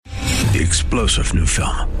The explosive new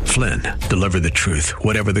film, Flynn, deliver the truth,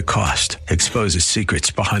 whatever the cost, exposes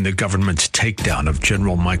secrets behind the government's takedown of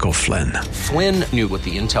General Michael Flynn. Flynn knew what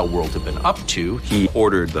the intel world had been up to. He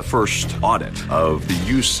ordered the first audit of the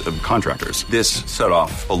use of contractors. This set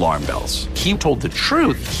off alarm bells. He told the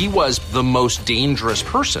truth. He was the most dangerous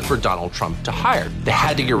person for Donald Trump to hire. They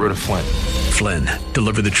had to get rid of Flynn. Flynn,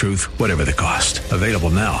 deliver the truth, whatever the cost. Available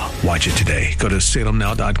now. Watch it today. Go to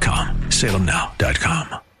salemnow.com.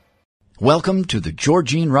 salemnow.com. Welcome to the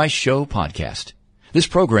Georgene Rice Show podcast. This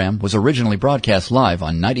program was originally broadcast live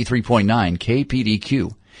on 93.9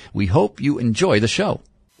 KPDQ. We hope you enjoy the show.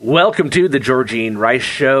 Welcome to the Georgene Rice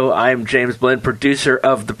Show. I'm James Blinn, producer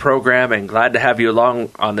of the program, and glad to have you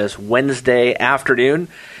along on this Wednesday afternoon,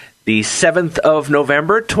 the 7th of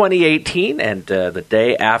November, 2018, and the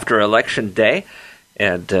day after Election Day.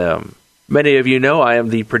 And many of you know I am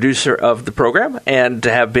the producer of the program and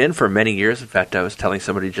have been for many years. In fact, I was telling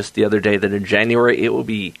somebody just the other day that in January it will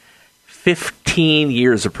be 15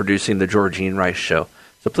 years of producing the Georgene Rice Show.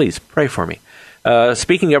 So please pray for me.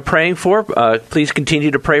 Speaking of praying for, please continue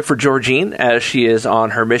to pray for Georgene as she is on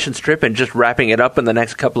her missions trip and just wrapping it up in the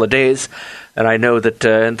next couple of days. And I know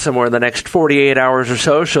that somewhere in the next 48 hours or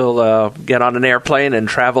so, she'll get on an airplane and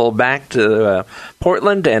travel back to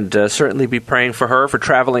Portland, and certainly be praying for her for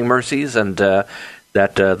traveling mercies, and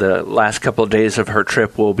that the last couple of days of her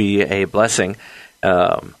trip will be a blessing.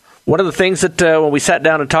 One of the things that when we sat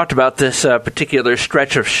down and talked about this particular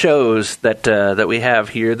stretch of shows that we have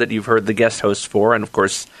here that you've heard the guest hosts for, and of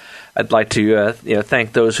course I'd like to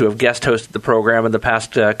thank those who have guest hosted the program in the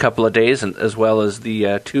past couple of days, and as well as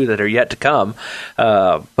the two that are yet to come.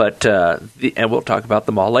 And we'll talk about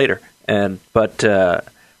them all later. But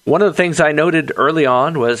one of the things I noted early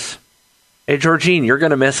on was, "Hey, Georgene, you're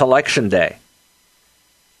going to miss Election Day."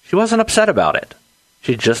 She wasn't upset about it.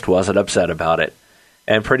 She just wasn't upset about it.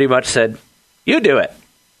 And pretty much said, "You do it."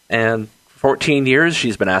 And 14 years,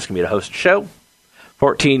 she's been asking me to host a show.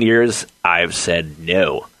 14 years, I've said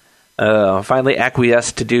no. Finally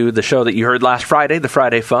acquiesced to do the show that you heard last Friday, the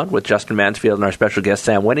Friday Fun, with Justin Mansfield and our special guest,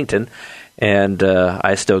 Sam Winnington. And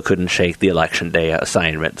I still couldn't shake the Election Day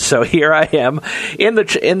assignment. So here I am in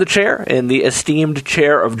the chair, in the esteemed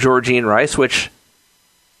chair of Georgene Rice, which,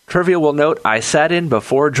 trivia will note, I sat in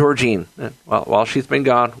before Georgene. Well, while she's been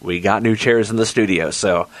gone, we got new chairs in the studio.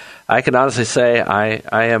 So I can honestly say I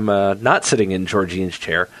am not sitting in Georgene's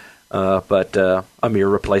chair, but a mere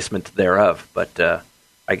replacement thereof. But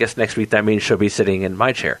I guess next week that means she'll be sitting in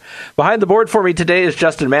my chair. Behind the board for me today is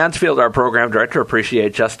Justin Mansfield, our program director.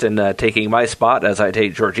 Appreciate Justin taking my spot as I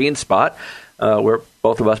take Georgene's spot. We're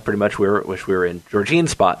both of us pretty much wish we were in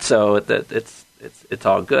Georgene's spot. So it's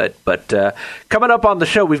all good. But coming up on the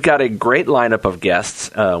show, we've got a great lineup of guests.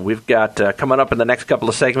 We've got coming up in the next couple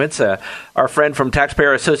of segments, our friend from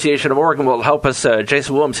Taxpayer Association of Oregon will help us,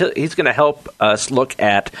 Jason Williams. He's going to help us look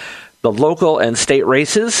at the local and state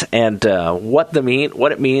races and what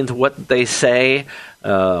it means, what they say.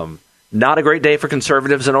 Not a great day for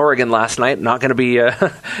conservatives in Oregon last night. Not going to be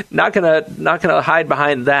not going to hide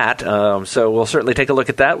behind that. So we'll certainly take a look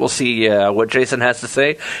at that. We'll see what Jason has to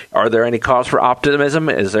say. Are there any cause for optimism?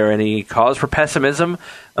 Is there any cause for pessimism?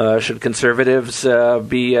 Should conservatives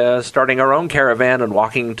be starting our own caravan and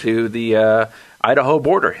walking to the Idaho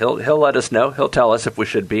border? He'll let us know. He'll tell us if we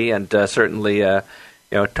should be, and certainly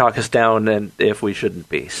talk us down and if we shouldn't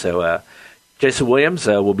be. So. Jason Williams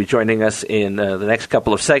will be joining us in the next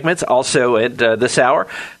couple of segments. Also at this hour,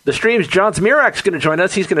 the Stream's John Zmirak is going to join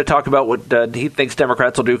us. He's going to talk about what he thinks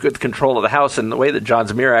Democrats will do with control of the House in the way that John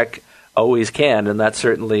Zmirak always can, and that's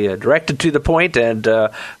certainly directed to the point, and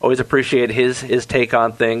always appreciate his take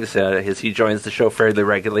on things as he joins the show fairly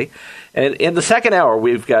regularly. And in the second hour,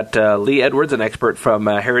 we've got Lee Edwards, an expert from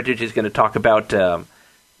Heritage. He's going to talk about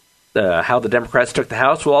how the Democrats took the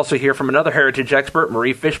House. We'll also hear from another Heritage expert,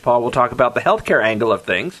 Marie Fishpaw. We'll talk about the healthcare angle of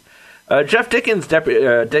things. Jeff Dickens,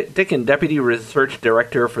 Deputy Research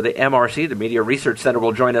Director for the MRC, the Media Research Center,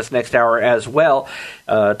 will join us next hour as well,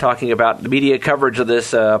 talking about the media coverage of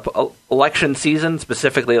this election season,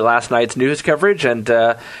 specifically last night's news coverage. And,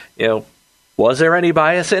 was there any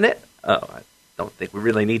bias in it? I don't think we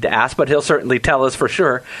really need to ask, but he'll certainly tell us for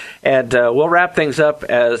sure. And we'll wrap things up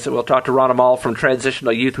as we'll talk to Ron Amal from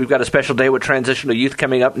Transitional Youth. We've got a special day with Transitional Youth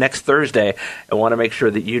coming up next Thursday. I want to make sure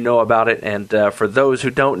that you know about it. And for those who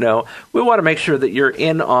don't know, we want to make sure that you're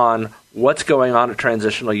in on what's going on at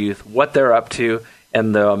Transitional Youth, what they're up to,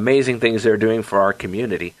 and the amazing things they're doing for our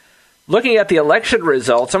community. Looking at the election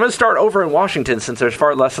results, I'm going to start over in Washington since there's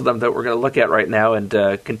far less of them that we're going to look at right now, and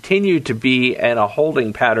continue to be in a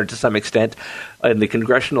holding pattern to some extent in the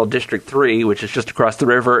Congressional District 3, which is just across the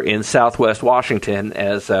river in southwest Washington,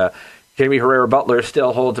 as Jamie Herrera Beutler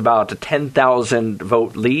still holds about a 10,000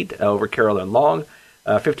 vote lead over Carolyn Long,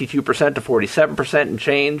 52% to 47% and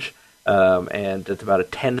change. And it's about a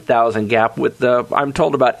 10,000 gap with I'm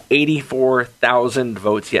told, about 84,000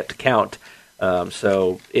 votes yet to count.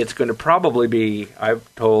 So it's going to probably be,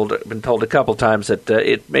 been told a couple times that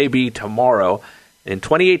it may be tomorrow. In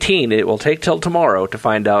 2018, it will take till tomorrow to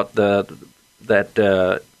find out that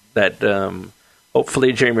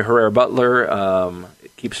hopefully Jamie Herrera Beutler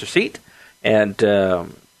keeps her seat, and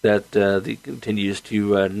that he continues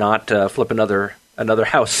to not flip another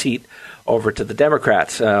House seat over to the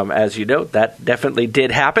Democrats. As you know, that definitely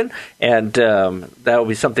did happen, and that will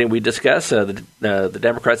be something we discuss. The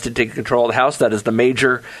Democrats did take control of the House. That is the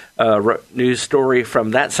major news story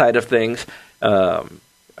from that side of things.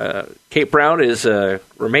 Kate Brown is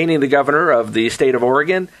remaining the governor of the state of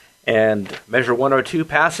Oregon, and Measure 102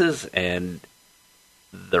 passes, and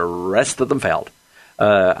the rest of them failed.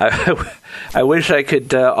 I wish I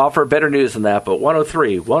could offer better news than that, but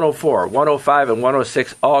 103, 104, 105, and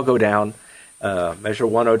 106 all go down. Measure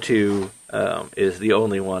 102 is the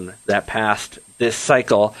only one that passed this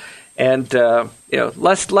cycle. And,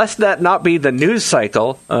 lest that not be the news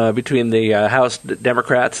cycle between the House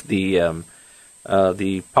Democrats, the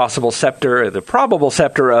possible scepter, the probable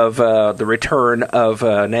scepter of the return of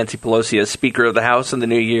Nancy Pelosi as Speaker of the House in the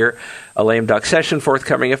new year, a lame duck session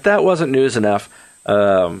forthcoming. If that wasn't news enough,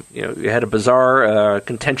 you had a bizarre,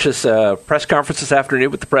 contentious press conference this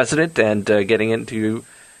afternoon with the president, and getting into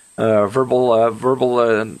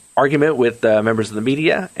verbal argument with members of the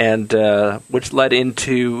media, and which led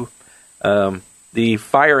into the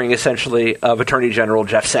firing, essentially, of Attorney General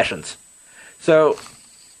Jeff Sessions. So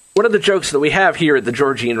one of the jokes that we have here at the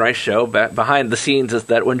Georgene Rice Show, behind the scenes, is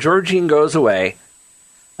that when Georgene goes away,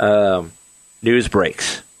 news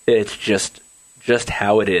breaks. It's just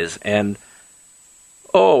how it is. And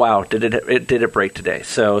oh wow, did it break today?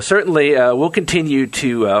 So certainly we'll continue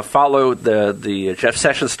to follow the Jeff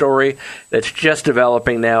Sessions story that's just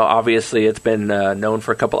developing now. Obviously, it's been known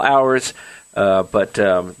for a couple hours, but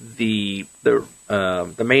the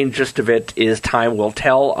main gist of it is time will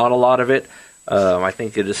tell on a lot of it. I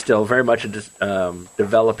think it is still very much a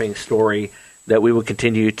developing story that we will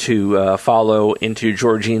continue to follow into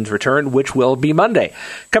Georgene's return, which will be Monday.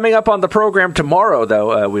 Coming up on the program tomorrow,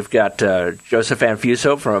 though, we've got Joseph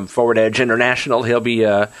Anfuso from Forward Edge International. He'll be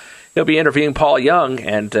interviewing Paul Young,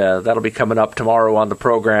 and that'll be coming up tomorrow on the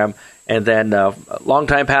program. And then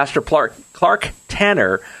longtime pastor Clark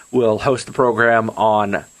Tanner will host the program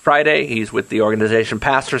on Friday. He's with the organization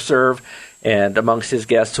Pastor Serve, and amongst his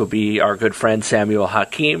guests will be our good friend Samuel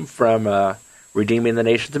Hakim from Redeeming the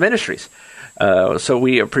Nations Ministries. So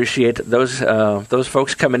we appreciate those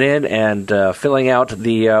folks coming in and filling out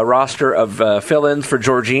the roster of fill-ins for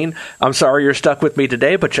Georgene. I'm sorry you're stuck with me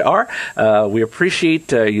today, but you are. We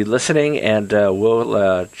appreciate you listening, and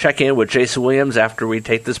we'll check in with Jason Williams after we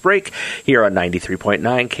take this break here on 93.9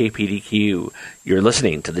 KPDQ. You're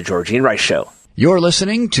listening to The Georgene Rice Show. You're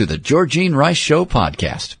listening to The Georgene Rice Show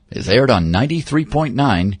podcast. It's aired on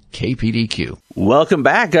 93.9 KPDQ. Welcome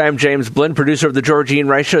back. I'm James Blinn, producer of The Georgene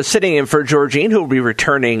Rice Show, sitting in for Georgene, who will be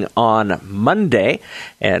returning on Monday.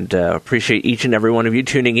 And appreciate each and every one of you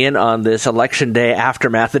tuning in on this Election Day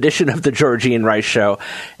aftermath edition of The Georgene Rice Show.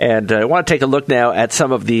 And I want to take a look now at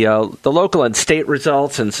some of the local and state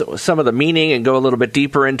results and some of the meaning, and go a little bit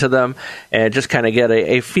deeper into them, and just kind of get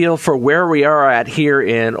a feel for where we are at here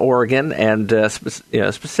in Oregon, and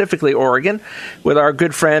specifically Oregon, with our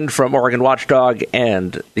good friend from Oregon Watchdog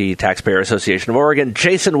and the Taxpayer Association of Oregon,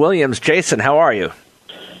 Jason Williams. Jason, how are you?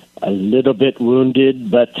 A little bit wounded,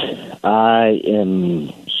 but I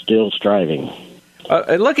am still striving.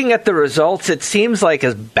 Looking at the results, it seems like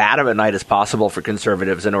as bad of a night as possible for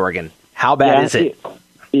conservatives in Oregon. How bad is it?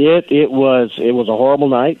 It was a horrible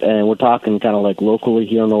night, and we're talking kind of like locally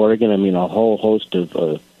here in Oregon. I mean, a whole host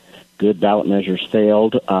of good ballot measures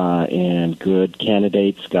failed, and good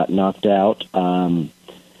candidates got knocked out.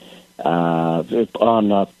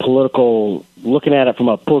 On political, looking at it from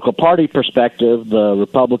a political party perspective, the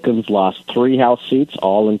Republicans lost 3 House seats,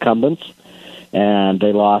 all incumbents, and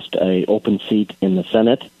they lost an open seat in the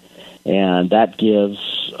Senate, and that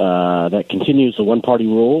continues the one-party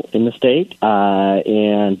rule in the state,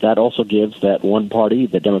 and that also gives that one party,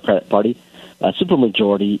 the Democratic Party, a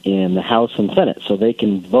supermajority in the House and Senate, so they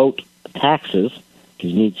can vote taxes,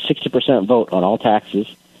 because you need 60% vote on all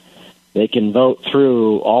taxes. They can vote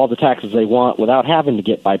through all the taxes they want without having to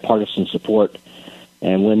get bipartisan support.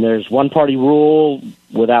 And when there's one-party rule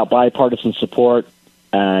without bipartisan support,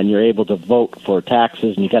 and you're able to vote for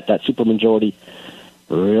taxes, and you got that supermajority,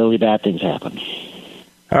 really bad things happen.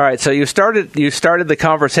 All right, so you started the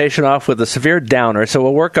conversation off with a severe downer. So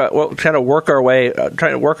we'll try to work our way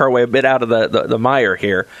a bit out of the mire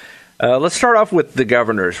here. Let's start off with the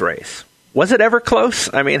governor's race. Was it ever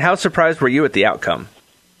close? I mean, how surprised were you at the outcome?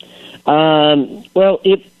 Well,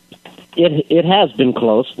 it has been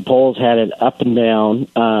close. The polls had it up and down,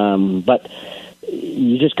 but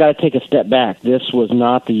you just got to take a step back. This was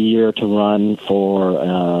not the year to run for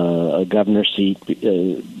a governor's seat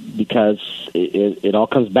because it all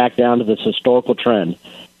comes back down to this historical trend.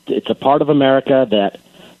 It's a part of America that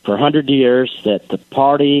for 100 years that the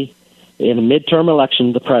party in a midterm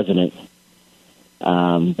election, the president,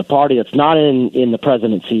 the party that's not in the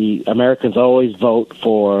presidency, Americans always vote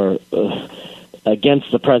for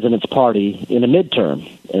against the president's party in a midterm.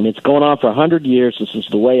 And it's going on for 100 years. This is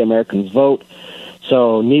the way Americans vote.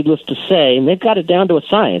 So needless to say, and they've got it down to a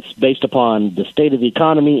science based upon the state of the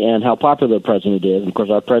economy and how popular the president is. And of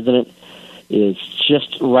course, our president is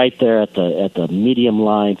just right there at the medium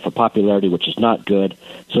line for popularity, which is not good.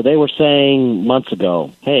 So they were saying months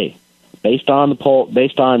ago, hey, based on the poll,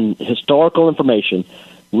 based on historical information,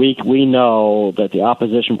 we know that the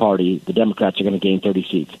opposition party, the Democrats, are going to gain 30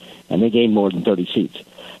 seats, and they gained more than 30 seats.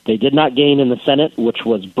 They did not gain in the Senate, which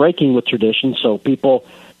was breaking with tradition. So people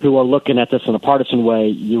who are looking at this in a partisan way,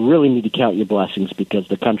 you really need to count your blessings because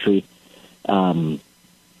the country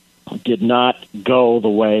did not go the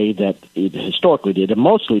way that it historically did, and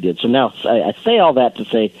mostly did. So now I say all that to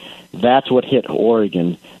say that's what hit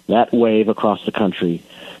Oregon, that wave across the country.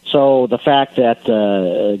 So the fact that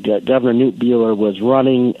Governor Newt Buehler was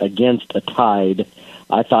running against a tide,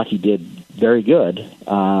 I thought he did very good.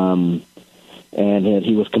 And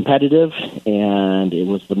he was competitive, and it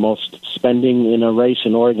was the most spending in a race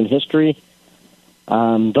in Oregon history.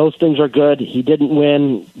 Those things are good. He didn't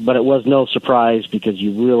win, but it was no surprise because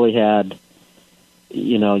you really had,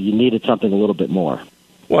 you needed something a little bit more.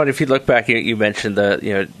 Well, if you look back, you mentioned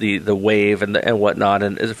the wave and whatnot,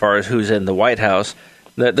 and as far as who's in the White House,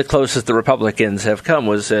 the closest the Republicans have come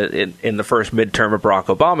was in the first midterm of Barack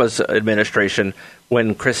Obama's administration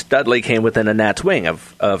when Chris Dudley came within a gnat's wing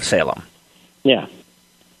of Salem. Yeah.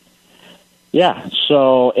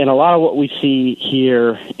 So, and a lot of what we see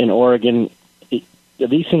here in Oregon,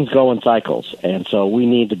 these things go in cycles, and so we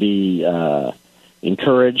need to be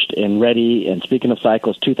encouraged and ready. And speaking of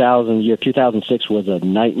cycles, 2006 was a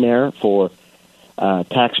nightmare for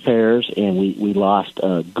taxpayers, and we lost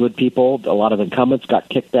good people. A lot of incumbents got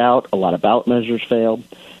kicked out. A lot of ballot measures failed.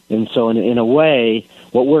 And so in a way,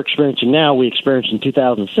 what we're experiencing now, we experienced in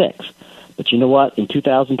 2006. But you know what? In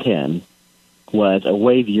 2010 was a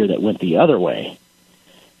wave year that went the other way.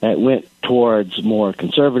 That went towards more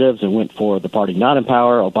conservatives and went for the party not in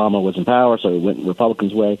power. Obama was in power, so it went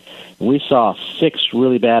Republicans' way. And we saw 6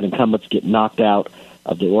 really bad incumbents get knocked out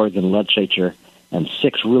of the Oregon legislature and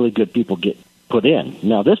 6 really good people get put in.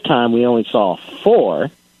 Now, this time we only saw 4,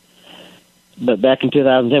 but back in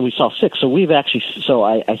 2010 we saw 6. So we've actually,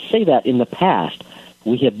 I say that in the past,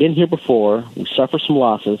 we have been here before, we suffered some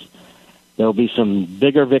losses. There will be some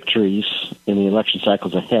bigger victories in the election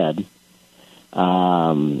cycles ahead.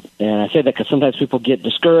 And I say that because sometimes people get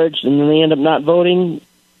discouraged and then they end up not voting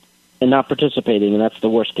and not participating, and that's the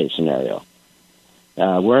worst-case scenario.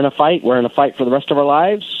 We're in a fight. We're in a fight for the rest of our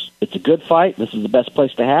lives. It's a good fight. This is the best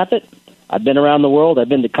place to have it. I've been around the world. I've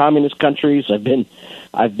been to communist countries. I've been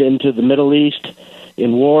to the Middle East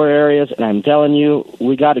in war areas, and I'm telling you,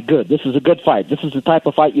 we got it good. This is a good fight. This is the type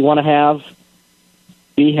of fight you want to have.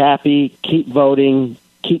 Be happy. Keep voting.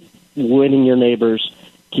 Keep winning your neighbors.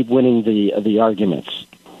 Keep winning the arguments.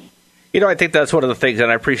 I think that's one of the things,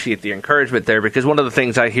 and I appreciate the encouragement there, because one of the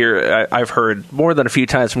things I've heard more than a few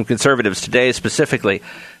times from conservatives today specifically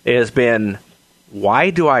has been, why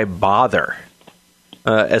do I bother?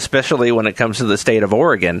 Especially when it comes to the state of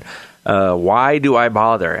Oregon. Why do I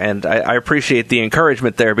bother? And I appreciate the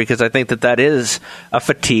encouragement there, because I think that is a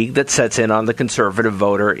fatigue that sets in on the conservative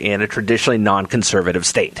voter in a traditionally non-conservative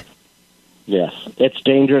state. Yes, it's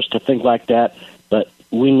dangerous to think like that, but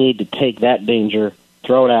we need to take that danger,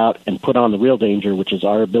 throw it out, and put on the real danger, which is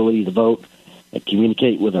our ability to vote and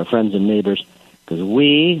communicate with our friends and neighbors. Because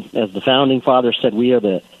we, as the Founding Fathers said, we are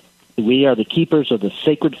the keepers of the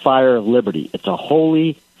sacred fire of liberty. It's a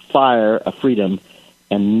holy fire of freedom,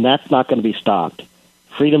 and that's not going to be stopped.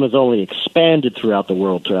 Freedom has only expanded throughout the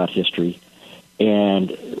world, throughout history, and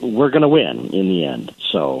we're going to win in the end.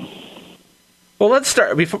 So, well, let's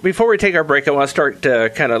start. Before we take our break, I want to start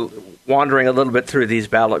kind of wandering a little bit through these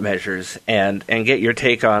ballot measures and get your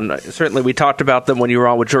take on. Certainly, we talked about them when you were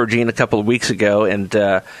on with Georgine a couple of weeks ago, and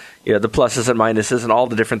the pluses and minuses and all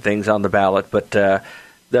the different things on the ballot. But the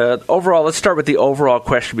overall, let's start with the overall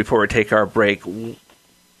question before we take our break.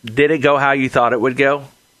 Did it go how you thought it would go?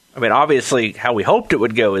 I mean, obviously, how we hoped it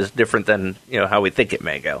would go is different than how we think it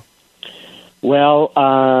may go. Well,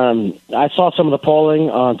 I saw some of the polling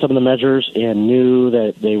on some of the measures and knew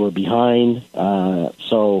that they were behind,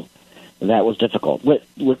 so that was difficult.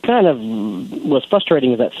 What kind of was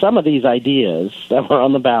frustrating is that some of these ideas that were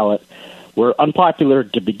on the ballot were unpopular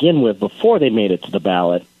to begin with before they made it to the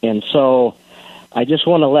ballot, and so I just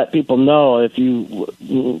want to let people know if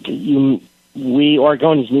we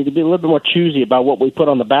Oregonians need to be a little bit more choosy about what we put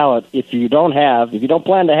on the ballot. If you don't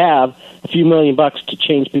plan to have a few $1 million to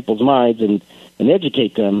change people's minds and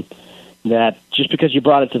educate them, that just because you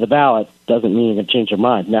brought it to the ballot doesn't mean you're going to change their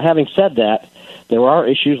mind. Now, having said that, there are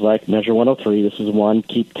issues like Measure 103. This is one,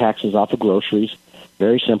 keep taxes off of groceries.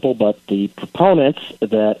 Very simple, but the proponents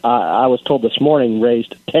that I was told this morning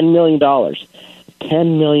raised $10 million.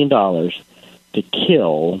 $10 million to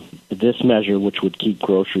kill this measure, which would keep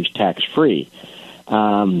groceries tax-free.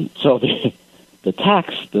 So the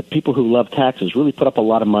people who love taxes really put up a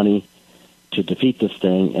lot of money to defeat this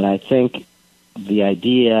thing, and I think the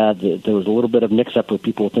idea that there was a little bit of mix-up with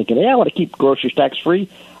people thinking, hey, I want to keep groceries tax-free,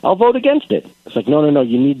 I'll vote against it. It's like, no,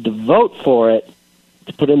 you need to vote for it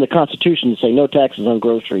to put in the Constitution to say no taxes on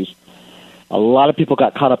groceries. A lot of people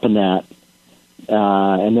got caught up in that.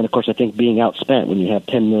 And then, of course, I think being outspent when you have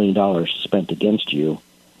 $10 million spent against you.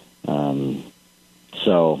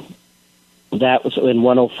 So that was in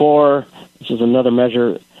 104. This is another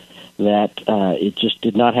measure that it just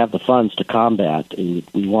did not have the funds to combat. We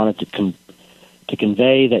wanted to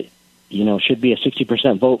convey that, should be a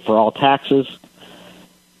 60% vote for all taxes.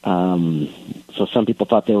 So some people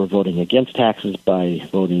thought they were voting against taxes by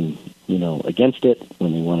voting, against it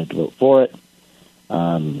when they wanted to vote for it.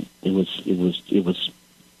 It was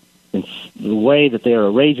the way that they are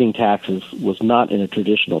raising taxes was not in a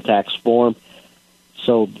traditional tax form.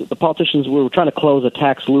 So the politicians were trying to close a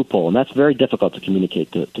tax loophole, and that's very difficult to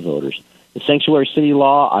communicate to voters. The sanctuary city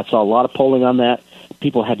law, I saw a lot of polling on that.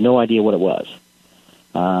 People had no idea what it was.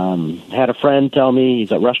 Had a friend tell me,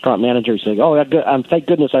 he's a restaurant manager, he said, thank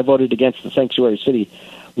goodness I voted against the sanctuary city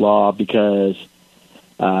law because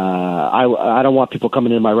I don't want people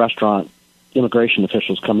coming into my restaurant, immigration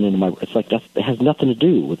officials coming into my... It's like that has nothing to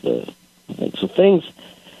do with the thing. So things,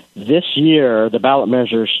 this year, the ballot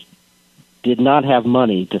measures did not have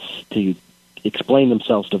money to explain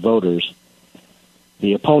themselves to voters.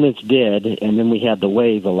 The opponents did, and then we had the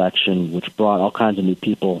wave election, which brought all kinds of new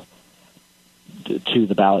people to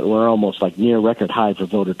the ballot. We're almost like near record high for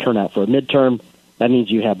voter turnout for a midterm. That means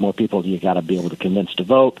you have more people you got to be able to convince to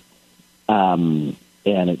vote. And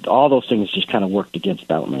all those things just kind of worked against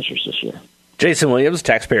ballot measures this year. Jason Williams,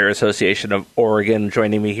 Taxpayer Association of Oregon,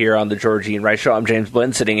 joining me here on the Georgene Rice Show. I'm James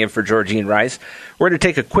Blinn, sitting in for Georgene Rice. We're going to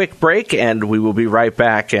take a quick break, and we will be right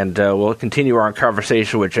back, and we'll continue our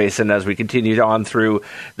conversation with Jason as we continue on through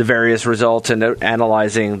the various results and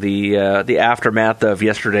analyzing the aftermath of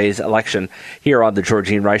yesterday's election here on the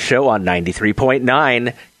Georgene Rice Show on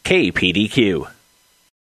 93.9 KPDQ.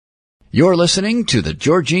 You're listening to the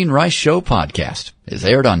Georgene Rice Show podcast. It's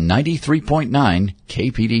aired on 93.9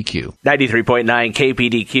 KPDQ. 93.9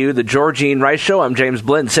 KPDQ, the Georgene Rice Show. I'm James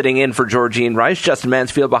Blinn, sitting in for Georgene Rice. Justin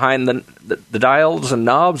Mansfield behind the dials and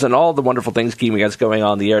knobs and all the wonderful things keeping us going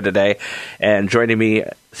on the air today. And joining me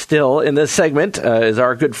still in this segment is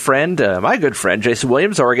our good friend, my good friend, Jason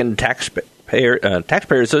Williams, Oregon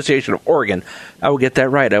Taxpayer Association of Oregon. I will get that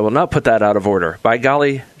right. I will not put that out of order. By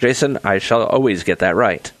golly, Jason, I shall always get that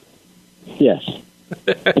right. Yes.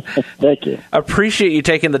 Thank you. Appreciate you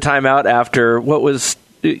taking the time out after what was,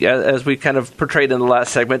 as we kind of portrayed in the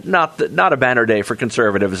last segment, not a banner day for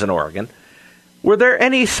conservatives in Oregon. Were there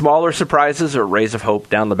any smaller surprises or rays of hope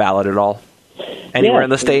down the ballot at all? Anywhere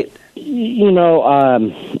in the state?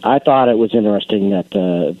 I thought it was interesting that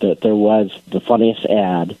there was the funniest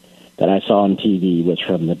ad that I saw on TV was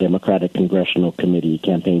from the Democratic Congressional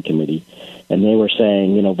Campaign Committee, and they were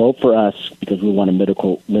saying, vote for us because we want a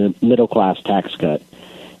middle-class tax cut.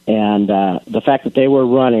 And the fact that they were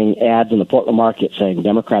running ads in the Portland market saying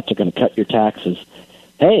Democrats are going to cut your taxes,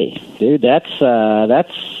 hey, dude, that's I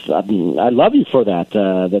love you for that,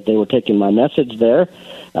 that they were taking my message there.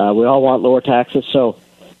 We all want lower taxes. So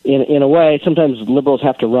in a way, sometimes liberals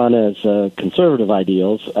have to run as conservative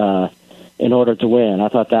ideals in order to win. I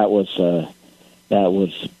thought that was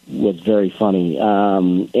very funny.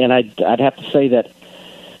 And I'd have to say that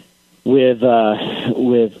with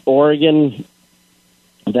Oregon,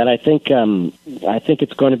 that I think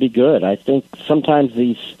it's going to be good. I think sometimes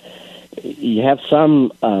you have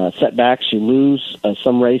some setbacks, you lose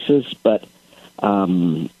some races, but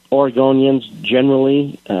Oregonians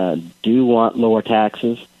generally do want lower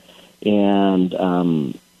taxes, and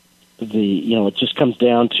it just comes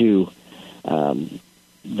down to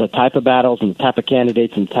the type of battles and the type of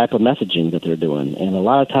candidates and the type of messaging that they're doing. And a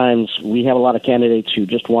lot of times we have a lot of candidates who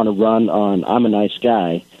just want to run on I'm a nice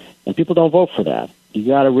guy, and people don't vote for that. You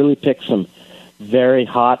got to really pick some very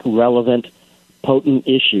hot, relevant, potent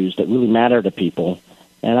issues that really matter to people.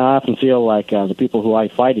 And I often feel like the people who I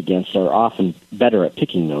fight against are often better at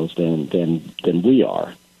picking those than we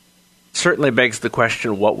are. Certainly begs the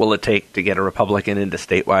question, what will it take to get a Republican into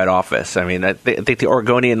statewide office? I mean, I think the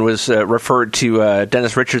Oregonian was referred to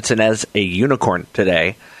Dennis Richardson as a unicorn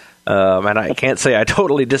today, and I can't say I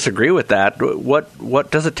totally disagree with that.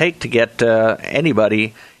 What does it take to get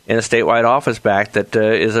anybody in a statewide office back that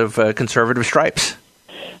is of conservative stripes?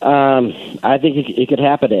 I think it could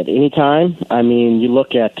happen at any time. I mean, you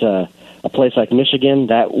look at a place like Michigan,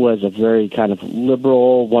 that was a very kind of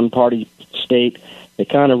liberal, one-party state. They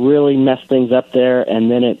kind of really messed things up there, and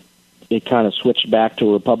then it kind of switched back to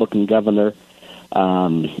a Republican governor.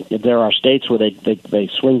 There are states where they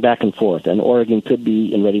swing back and forth, and Oregon could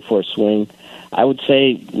be ready for a swing. I would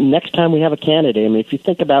say next time we have a candidate, I mean, if you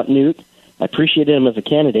think about Newt, I appreciate him as a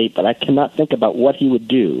candidate, but I cannot think about what he would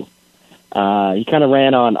do. He kind of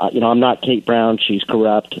ran on, I'm not Kate Brown, she's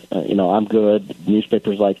corrupt, I'm good,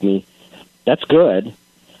 newspapers like me. That's good.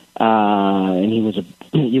 And he was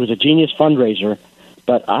a genius fundraiser.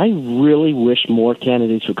 But I really wish more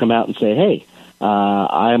candidates would come out and say, "Hey,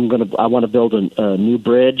 I want to build a new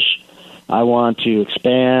bridge. I want to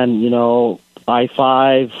expand,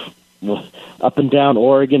 I-5 up and down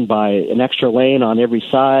Oregon by an extra lane on every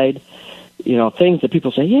side. Things that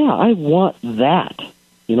people say, yeah, I want that.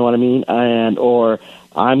 You know what I mean? Or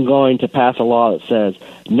I'm going to pass a law that says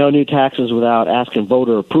no new taxes without asking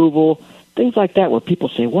voter approval." Things like that where people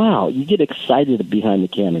say, wow, you get excited behind the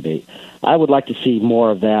candidate. I would like to see more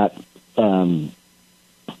of that from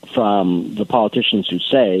the politicians who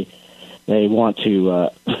say they want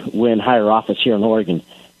to win higher office here in Oregon.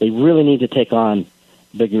 They really need to take on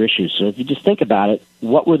bigger issues. So if you just think about it,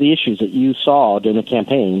 what were the issues that you saw during the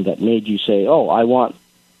campaign that made you say,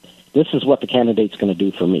 this is what the candidate's going to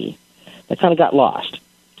do for me? That kind of got lost.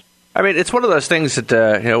 I mean, it's one of those things that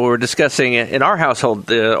we were discussing in our household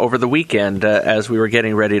over the weekend as we were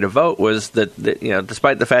getting ready to vote. Was that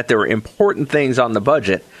despite the fact there were important things on the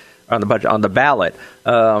ballot,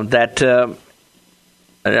 that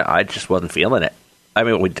I just wasn't feeling it. I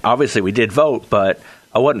mean, we did vote, but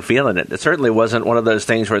I wasn't feeling it. It certainly wasn't one of those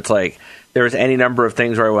things where it's like there was any number of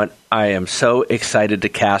things where I went, I am so excited to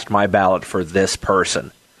cast my ballot for this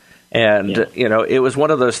person. And, it was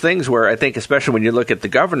one of those things where I think, especially when you look at the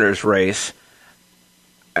governor's race,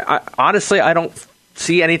 honestly, I don't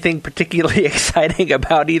see anything particularly exciting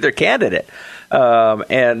about either candidate.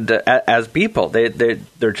 As people,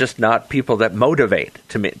 they're just not people that motivate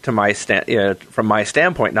from my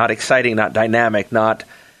standpoint, not exciting, not dynamic, not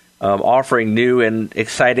offering new and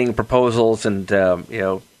exciting proposals and,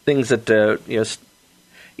 things that,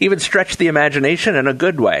 even stretch the imagination in a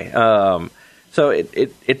good way. So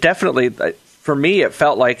it definitely, for me, it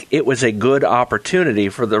felt like it was a good opportunity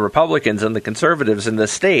for the Republicans and the conservatives in the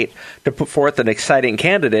state to put forth an exciting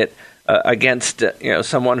candidate against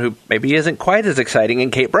someone who maybe isn't quite as exciting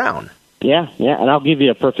in Kate Brown. Yeah, and I'll give you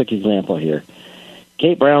a perfect example here.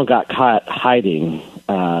 Kate Brown got caught hiding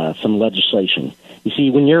some legislation. You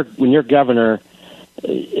see, when you're governor,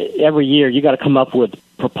 every year you got to come up with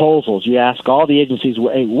proposals. You ask all the agencies,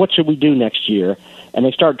 hey, what should we do next year? And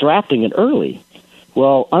they start drafting it early.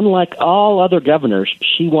 Well, unlike all other governors,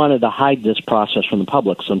 she wanted to hide this process from the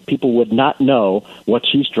public so people would not know what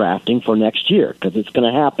she's drafting for next year, because it's going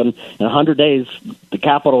to happen in 100 days. The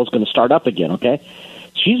Capitol is going to start up again, okay?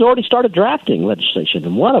 She's already started drafting legislation,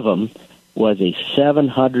 and one of them was a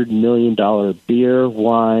 $700 million beer,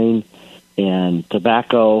 wine, and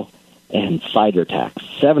tobacco and cider tax.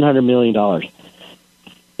 $700 million.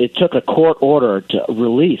 It took a court order to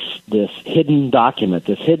release this hidden document,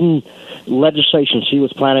 this hidden legislation she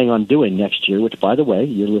was planning on doing next year, which, by the way,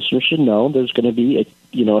 your listeners should know there's going to be a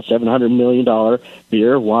 $700 million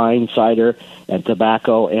beer, wine, cider, and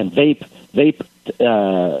tobacco and vapor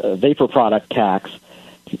product tax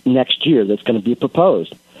next year that's going to be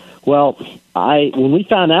proposed. Well, when we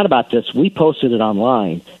found out about this, we posted it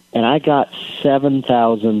online, and I got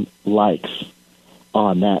 7,000 likes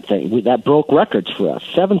on that thing. That broke records for us.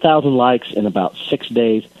 7,000 likes in about 6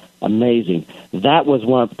 days. Amazing. That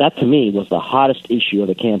to me was the hottest issue of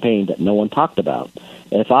the campaign that no one talked about.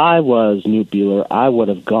 If I was Newt Buehler, I would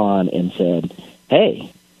have gone and said, hey,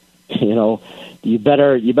 you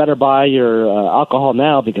better buy your alcohol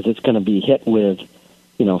now, because it's going to be hit with,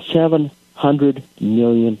 $700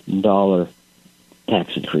 million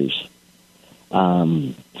tax increase.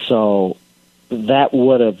 So that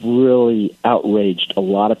would have really outraged a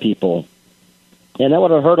lot of people, and that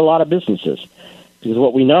would have hurt a lot of businesses. Because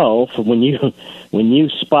what we know from when you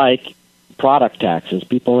spike product taxes,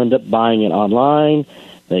 people end up buying it online.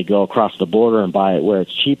 They go across the border and buy it where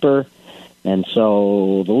it's cheaper, and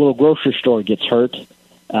so the little grocery store gets hurt.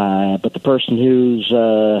 But the person who's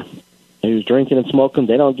drinking and smoking,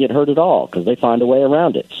 they don't get hurt at all because they find a way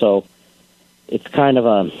around it. So it's kind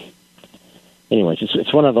of anyways,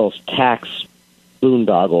 it's one of those tax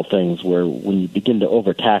boondoggle things where when you begin to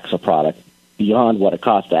overtax a product beyond what it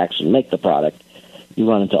costs to actually make the product, you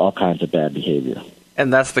run into all kinds of bad behavior.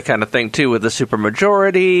 And that's the kind of thing, too, with the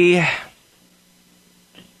supermajority.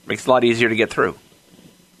 Makes it a lot easier to get through.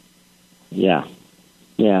 Yeah.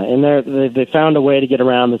 Yeah, and they found a way to get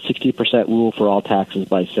around the 60% rule for all taxes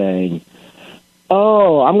by saying,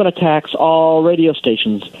 oh, I'm going to tax all radio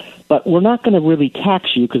stations, but we're not going to really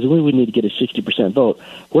tax you because we would need to get a 60% vote.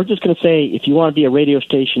 We're just going to say if you want to be a radio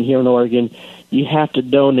station here in Oregon, you have to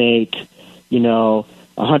donate,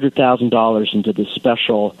 $100,000 into this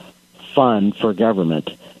special fund for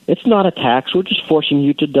government. It's not a tax. We're just forcing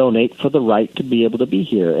you to donate for the right to be able to be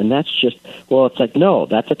here. And that's just, it's like, no,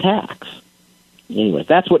 that's a tax. Anyway,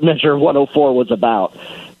 that's what Measure 104 was about,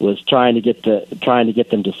 was trying to get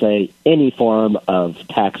them to say any form of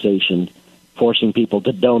taxation, forcing people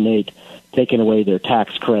to donate, taking away their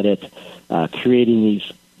tax credit, creating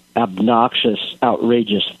these obnoxious,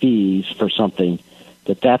 outrageous fees for something,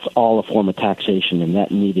 that's all a form of taxation, and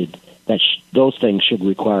those things should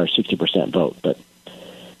require a 60% vote. But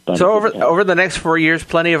so over the next 4 years,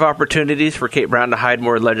 plenty of opportunities for Kate Brown to hide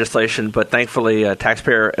more legislation, but thankfully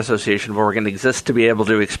Taxpayer Association of Oregon exists to be able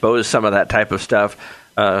to expose some of that type of stuff.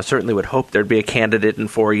 Certainly would hope there'd be a candidate in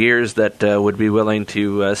 4 years that would be willing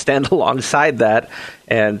to stand alongside that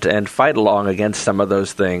and fight along against some of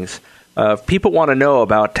those things. People want to know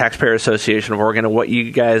about Taxpayer Association of Oregon and what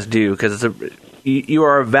you guys do, because you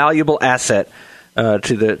are a valuable asset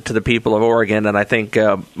to the people of Oregon, and I think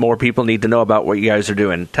more people need to know about what you guys are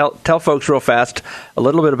doing. Tell folks real fast a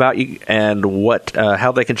little bit about you and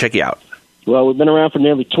how they can check you out. Well, we've been around for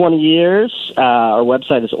nearly 20 years. Our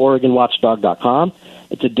website is OregonWatchdog.com.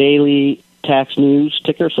 It's a daily tax news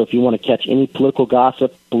ticker, so if you want to catch any political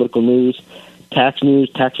gossip, political news, taxes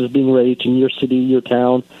being raised in your city, your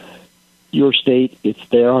town, your state, it's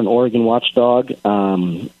there on Oregon Watchdog.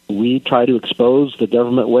 We try to expose the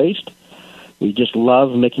government waste. We just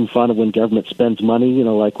love making fun of when government spends money,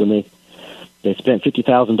 like when they spent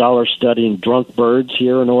 $50,000 studying drunk birds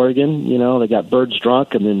here in Oregon. They got birds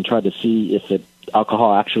drunk and then tried to see if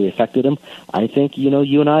alcohol actually affected them. I think,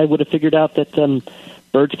 you and I would have figured out that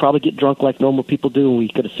birds probably get drunk like normal people do, and we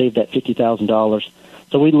could have saved that $50,000.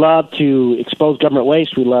 So we love to expose government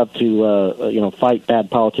waste. We love to, fight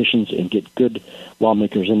bad politicians and get good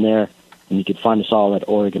lawmakers in there. And you can find us all at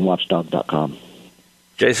OregonWatchdog.com.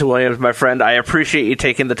 Jason Williams, my friend, I appreciate you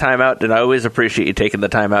taking the time out, and I always appreciate you taking the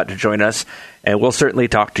time out to join us, and we'll certainly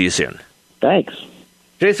talk to you soon. Thanks.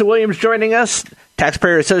 Jason Williams joining us,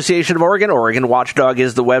 Taxpayer Association of Oregon. Oregon Watchdog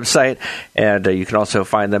is the website, and you can also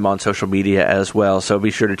find them on social media as well, so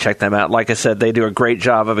be sure to check them out. Like I said, they do a great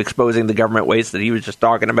job of exposing the government waste that he was just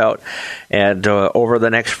talking about, and over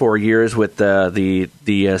the next 4 years with the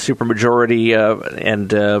supermajority and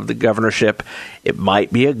the governorship, it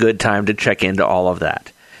might be a good time to check into all of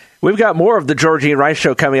that. We've got more of the Georgene Rice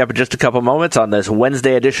Show coming up in just a couple moments on this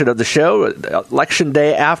Wednesday edition of the show, Election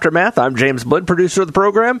Day Aftermath. I'm James Blood, producer of the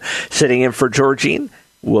program, sitting in for Georgene.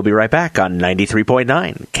 We'll be right back on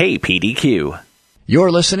 93.9 KPDQ.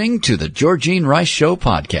 You're listening to the Georgene Rice Show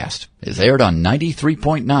podcast. It's aired on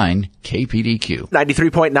 93.9 KPDQ.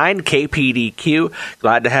 93.9 KPDQ.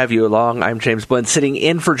 Glad to have you along. I'm James Blinn, sitting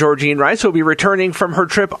in for Georgene Rice, who will be returning from her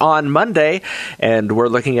trip on Monday. And we're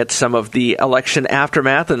looking at some of the election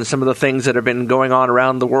aftermath and some of the things that have been going on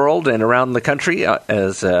around the world and around the country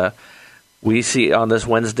as we see on this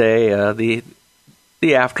Wednesday the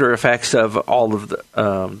after effects of all of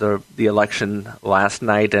the election last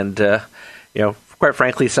night and, quite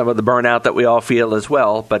frankly, some of the burnout that we all feel as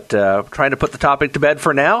well, but trying to put the topic to bed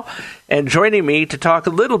for now. And joining me to talk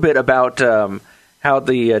a little bit about how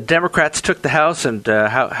the Democrats took the House and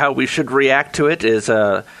how we should react to it is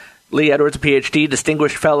Lee Edwards, a Ph.D.,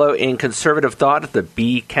 Distinguished Fellow in Conservative Thought at the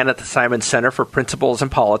B. Kenneth Simon Center for Principles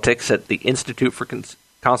and Politics at the Institute for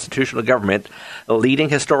Constitutional Government, a leading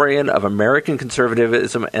historian of American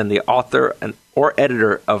conservatism and the author or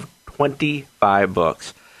editor of 25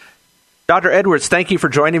 books. Dr. Edwards, thank you for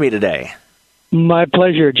joining me today. My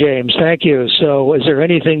pleasure, James. Thank you. So is there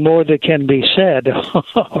anything more that can be said,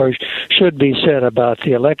 or should be said about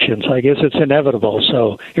the elections. I guess it's inevitable,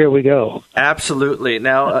 so here we go. Absolutely.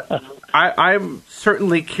 Now, I'm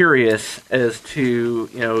certainly curious as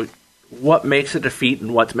to, what makes a defeat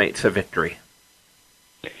and what makes a victory.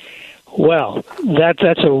 Well, that's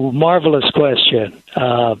a marvelous question.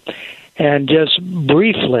 And just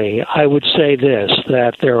briefly, I would say this,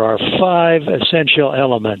 that there are 5 essential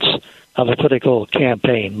elements of a political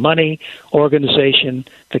campaign: money, organization,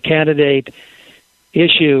 the candidate,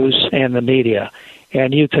 issues, and the media.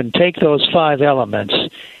 And you can take those 5 elements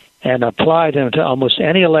and apply them to almost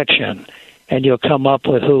any election, and you'll come up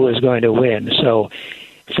with who is going to win. So,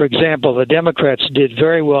 for example, the Democrats did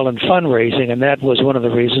very well in fundraising, and that was one of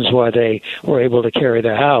the reasons why they were able to carry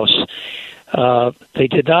the House. They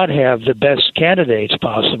did not have the best candidates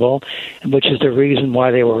possible, which is the reason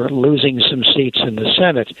why they were losing some seats in the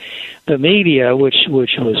Senate. The media, which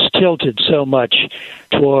was tilted so much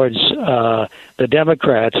towards the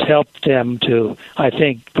Democrats, helped them to, I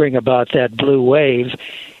think, bring about that blue wave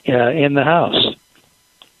in the House.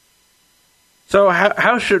 So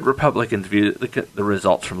how should Republicans view the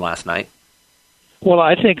results from last night? Well,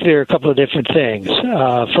 I think there are a couple of different things.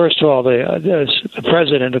 First of all, the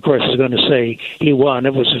president, of course, is going to say he won.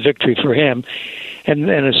 It was a victory for him. And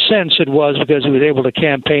in a sense, it was because he was able to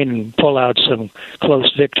campaign and pull out some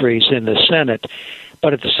close victories in the Senate.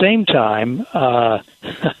 But at the same time,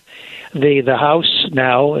 the House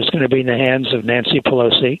now is going to be in the hands of Nancy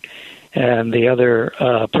Pelosi and the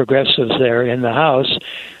other progressives there in the House.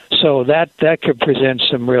 So that could present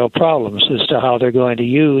some real problems as to how they're going to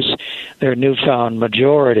use their newfound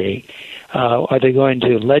majority. Are they going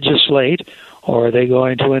to legislate, or are they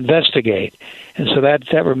going to investigate? And so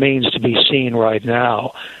that remains to be seen right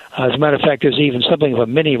now. As a matter of fact, there's even something of a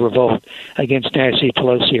mini revolt against Nancy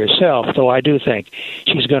Pelosi herself, though I do think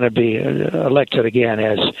she's going to be elected again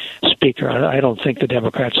as Speaker. I don't think the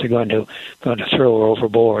Democrats are going to throw her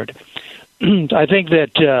overboard. I think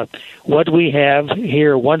that what we have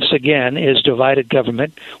here once again is divided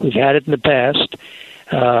government. We've had it in the past,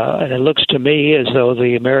 and it looks to me as though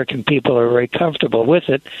the American people are very comfortable with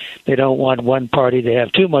it. They don't want one party to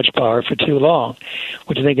have too much power for too long,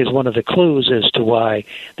 which I think is one of the clues as to why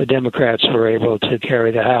the Democrats were able to carry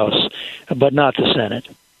the House, but not the Senate.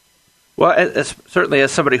 Well, certainly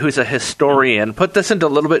as somebody who's a historian, put this into a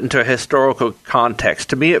little bit into a historical context.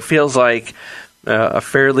 To me, it feels like a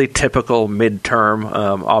fairly typical midterm,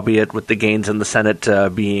 albeit with the gains in the Senate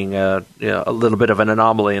being a little bit of an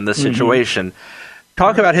anomaly in this situation.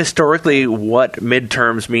 Talk about historically what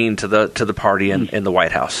midterms mean to the party in the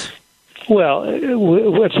White House. Well,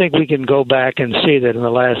 I think we can go back and see that in the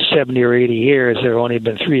last 70 or 80 years, there have only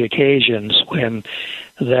been 3 occasions when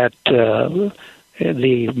that the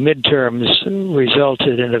midterms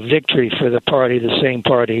resulted in a victory for the party, the same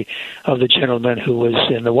party of the gentleman who was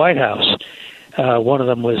in the White House. One of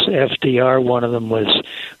them was FDR, one of them was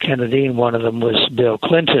Kennedy, and one of them was Bill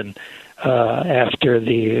Clinton after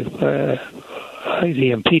the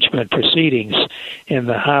impeachment proceedings in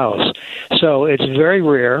the House. So it's very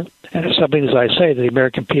rare, and it's something, as I say, the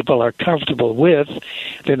American people are comfortable with.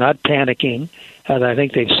 They're not panicking, and I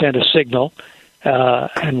think they've sent a signal.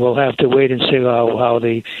 And we'll have to wait and see how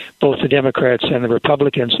both the Democrats and the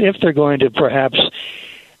Republicans, if they're going to perhaps,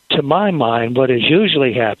 to my mind, what has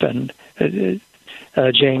usually happened,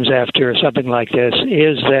 James, after something like this,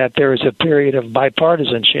 is that there is a period of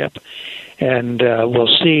bipartisanship, and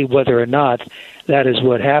we'll see whether or not that is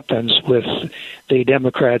what happens with the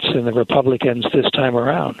Democrats and the Republicans this time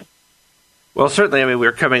around. Well, certainly, I mean,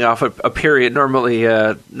 we're coming off a period normally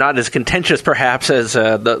not as contentious, perhaps, as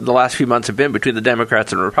the last few months have been between the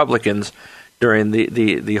Democrats and Republicans during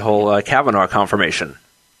the whole Kavanaugh confirmation.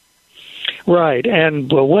 Right,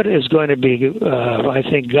 and what is going to be, I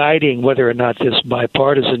think, guiding whether or not this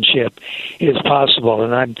bipartisanship is possible,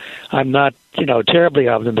 and I'm not, terribly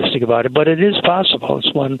optimistic about it, but it is possible.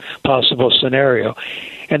 It's one possible scenario,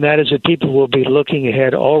 and that is that people will be looking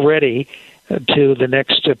ahead already to the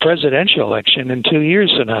next presidential election in 2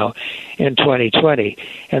 years from now, in 2020,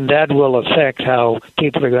 and that will affect how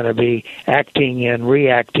people are going to be acting and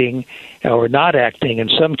reacting, or not acting in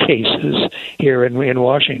some cases here in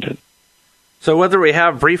Washington. So whether we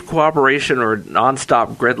have brief cooperation or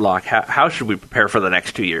nonstop gridlock, how should we prepare for the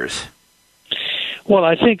next 2 years? Well,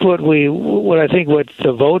 I think what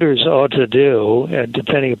the voters ought to do,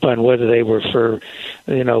 depending upon whether they were for,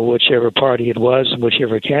 whichever party it was and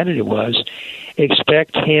whichever candidate it was,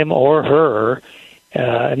 expect him or her.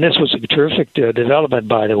 And this was a terrific development,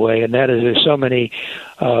 by the way, and that is there's so many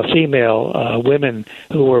female women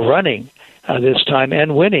who were running this time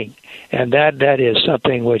and winning. And that is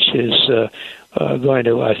something which is going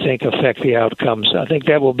to, I think, affect the outcomes. I think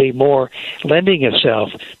that will be more lending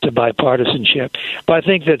itself to bipartisanship. But I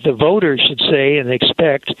think that the voters should say and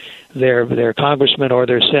expect their congressman or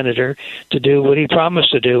their senator to do what he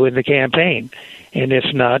promised to do in the campaign. And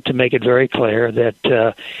if not, to make it very clear that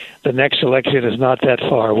the next election is not that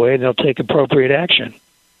far away and they'll take appropriate action.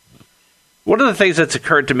 One of the things that's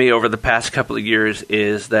occurred to me over the past couple of years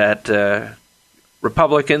is that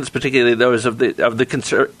Republicans, particularly those of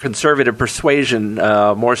the conservative persuasion,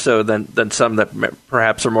 more so than some that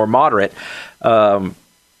perhaps are more moderate,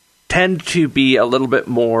 tend to be a little bit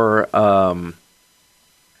more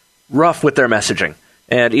rough with their messaging.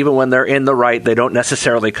 And even when they're in the right, they don't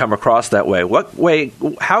necessarily come across that way.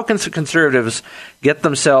 How can conservatives get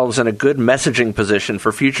themselves in a good messaging position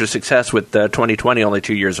for future success with 2020 only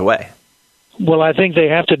 2 years away? Well, I think they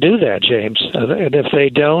have to do that, James. And if they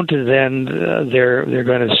don't, then they're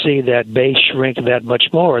going to see that base shrink that much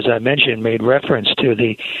more. As I mentioned, made reference to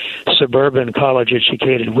the suburban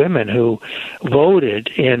college-educated women who voted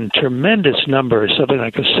in tremendous numbers, something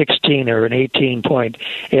like a 16 or an 18-point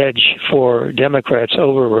edge for Democrats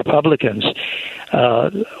over Republicans.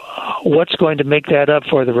 What's going to make that up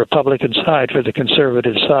for the Republican side, for the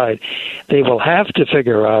conservative side? They will have to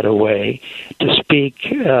figure out a way to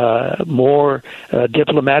speak more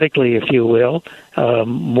diplomatically, if you will,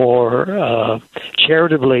 more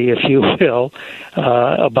charitably, if you will,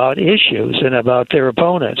 about issues and about their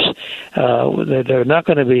opponents. They're not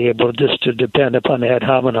going to be able just to depend upon ad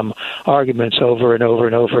hominem arguments over and over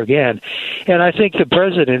and over again. And I think the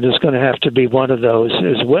president is going to have to be one of those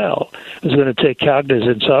as well, who's going to take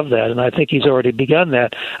cognizance of that. And I think he's already begun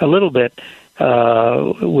that a little bit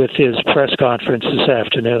with his press conference this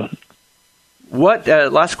afternoon. What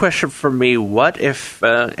last question for me? What, if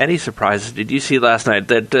any surprises, did you see last night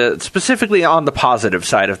that specifically on the positive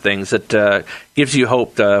side of things that gives you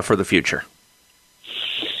hope for the future?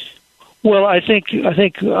 Well, I think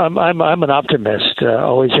I'm an optimist.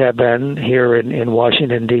 Always have been here in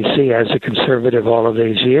Washington D.C. as a conservative all of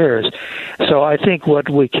these years. So I think what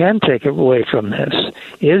we can take away from this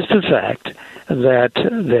is the fact that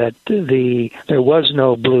there was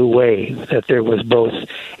no blue wave, that there was both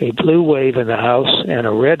a blue wave in the House and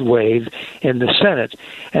a red wave in the Senate.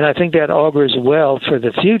 And I think that augurs well for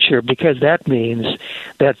the future, because that means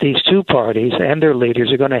that these two parties and their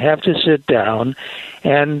leaders are going to have to sit down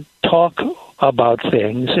and talk about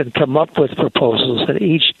things and come up with proposals that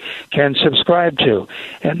each can subscribe to.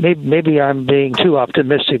 And maybe I'm being too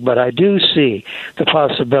optimistic, but I do see the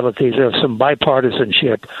possibilities of some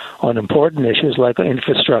bipartisanship on important issues like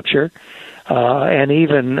infrastructure and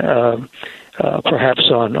even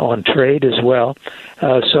perhaps on trade as well.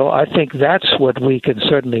 So I think that's what we can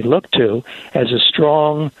certainly look to as a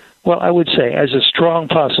strong, I would say, as a strong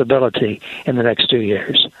possibility in the next 2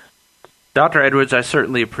 years. Dr. Edwards, I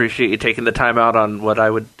certainly appreciate you taking the time out on what I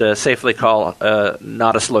would safely call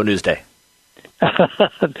not a slow news day.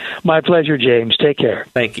 My pleasure, James. Take care.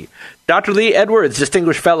 Thank you. Dr. Lee Edwards,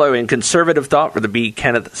 Distinguished Fellow in Conservative Thought for the B.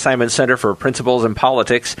 Kenneth Simon Center for Principles and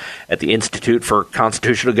Politics at the Institute for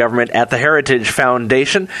Constitutional Government at the Heritage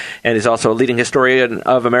Foundation, and he's also a leading historian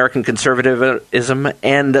of American conservatism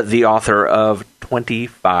and the author of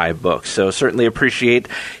 25 books. So certainly appreciate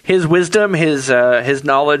his wisdom, his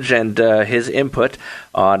knowledge, and his input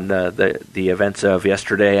on the events of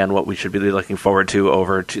yesterday and what we should be looking forward to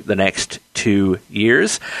over the next 2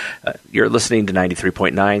 years. You're listening to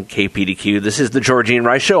 93.9 KPDQ. This is the Georgene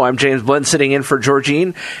Rice Show. I'm James Blinn, sitting in for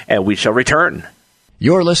Georgene, and we shall return.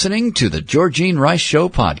 You're listening to the Georgene Rice Show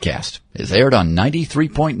podcast. It's aired on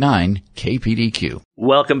 93.9 KPDQ.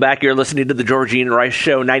 Welcome back. You're listening to the Georgene Rice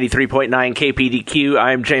Show, 93.9 KPDQ.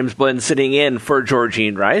 I'm James Blinn, sitting in for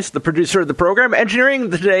Georgene Rice, the producer of the program. Engineering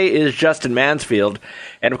today is Justin Mansfield.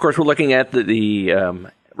 And, of course, we're looking at the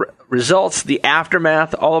results, the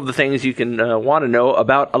aftermath, all of the things you can want to know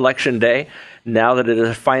about Election Day now that it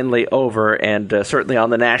is finally over. And certainly on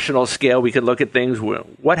the national scale, we can look at things.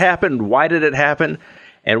 What happened? Why did it happen?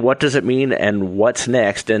 And what does it mean? And what's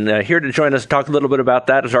next? And here to join us to talk a little bit about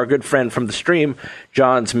that is our good friend from the stream,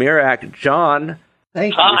 John Zmirak. John,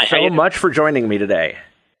 thank you so much for joining me today.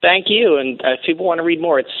 Thank you. And if people want to read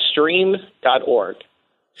more, it's stream.org.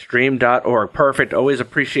 Stream.org. Perfect. Always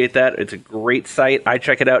appreciate that. It's a great site. I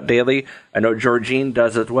check it out daily. I know Georgene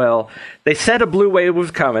does as well. They said a blue wave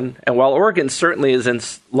was coming, and while Oregon certainly is in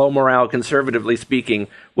low morale, conservatively speaking,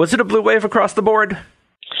 was it a blue wave across the board?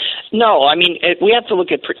 No. I mean, we have to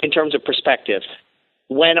look at in terms of perspective.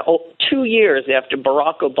 When 2 years after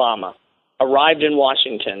Barack Obama arrived in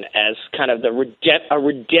Washington as kind of a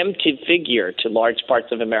redemptive figure to large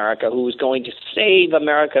parts of America, who was going to save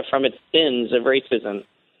America from its sins of racism,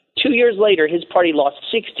 2 years later, his party lost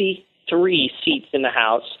 63 seats in the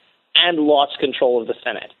House and lost control of the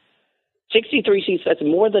Senate. 63 seats, that's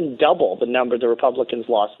more than double the number the Republicans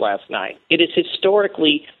lost last night. It is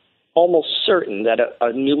historically almost certain that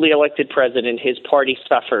a newly elected president, his party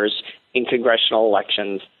suffers in congressional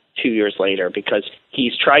elections 2 years later because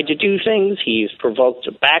he's tried to do things, he's provoked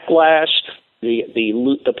a backlash.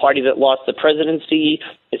 The party that lost the presidency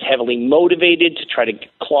is heavily motivated to try to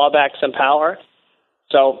claw back some power.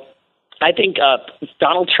 So I think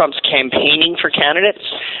Donald Trump's campaigning for candidates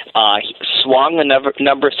swung a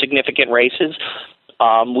number of significant races.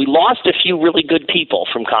 We lost a few really good people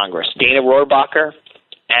from Congress, Dana Rohrabacher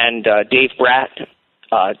and Dave Bratt.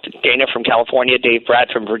 Dana from California, Dave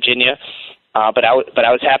Bratt from Virginia. But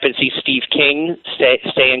I was happy to see Steve King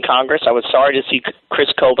stay in Congress. I was sorry to see Chris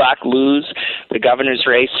Kobach lose the governor's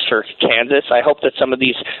race for Kansas. I hope that some of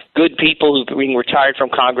these good people who are being retired from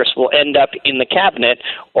Congress will end up in the cabinet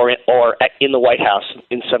or in the White House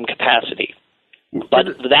in some capacity. But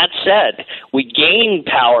that said, we gained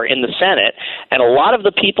power in the Senate, and a lot of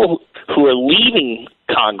the people who are leaving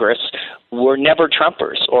Congress were never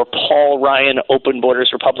Trumpers or Paul Ryan open borders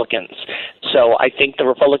Republicans. So I think the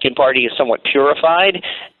Republican Party is somewhat purified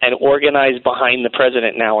and organized behind the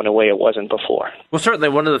president now in a way it wasn't before. Well, certainly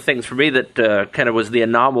one of the things for me that kind of was the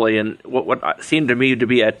anomaly and what seemed to me to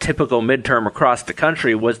be a typical midterm across the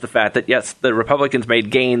country was the fact that, yes, the Republicans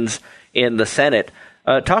made gains in the Senate.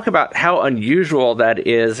 Talk about how unusual that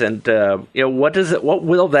is, and what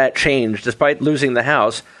will that change despite losing the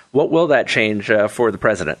House? What will that change for the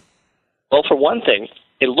president? Well, for one thing,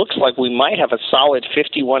 it looks like we might have a solid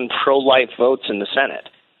 51 pro-life votes in the Senate.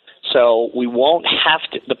 So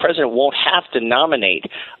the president won't have to nominate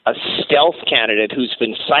a stealth candidate who's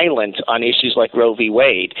been silent on issues like Roe v.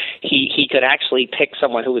 Wade. He could actually pick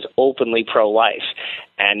someone who is openly pro-life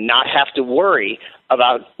and not have to worry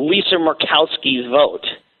about Lisa Murkowski's vote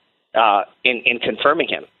in confirming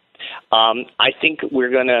him. I think we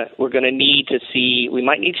might need to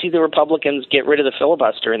see the Republicans get rid of the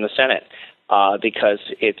filibuster in the Senate because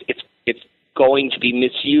it's going to be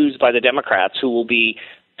misused by the Democrats, who will be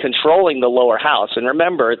controlling the lower house. And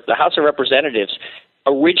remember, the House of Representatives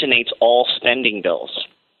originates all spending bills.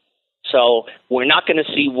 So we're not going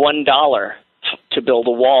to see $1 to build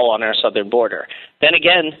a wall on our southern border. Then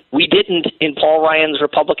again, we didn't in Paul Ryan's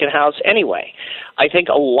Republican House anyway. I think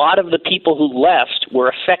a lot of the people who left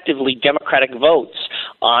were effectively Democratic votes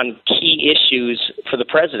on key issues for the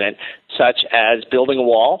president, such as building a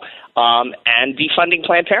wall and defunding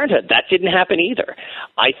Planned Parenthood. That didn't happen either.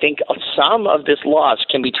 I think some of this loss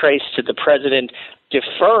can be traced to the president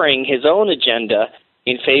deferring his own agenda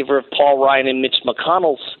in favor of Paul Ryan and Mitch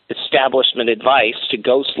McConnell's establishment advice to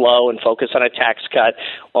go slow and focus on a tax cut.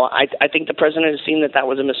 Well, I think the president has seen that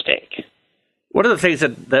was a mistake. One of the things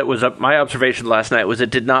that was my observation last night was it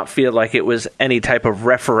did not feel like it was any type of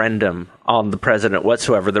referendum on the president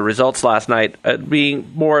whatsoever. The results last night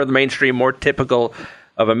being more of the mainstream, more typical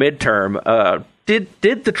of a midterm.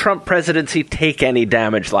 Did the Trump presidency take any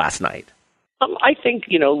damage last night? I think,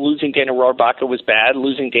 losing Dana Rohrabacher was bad.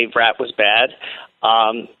 Losing Dave Bratt was bad.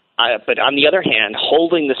 But on the other hand,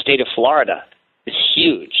 holding the state of Florida is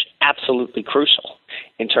huge, absolutely crucial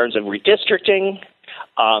in terms of redistricting.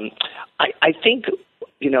 I think,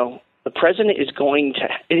 the president is going to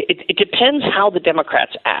 – it depends how the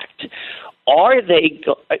Democrats act. Are they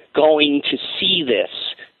going to see this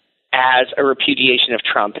as a repudiation of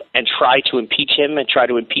Trump and try to impeach him and try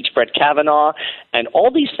to impeach Brett Kavanaugh and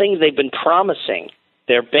all these things they've been promising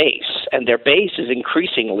their base, and their base is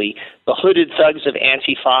increasingly the hooded thugs of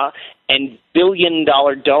Antifa and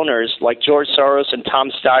billion-dollar donors like George Soros and Tom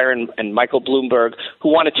Steyer and Michael Bloomberg, who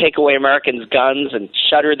want to take away Americans' guns and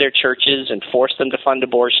shutter their churches and force them to fund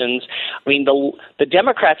abortions. I mean, the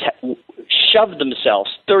Democrats shoved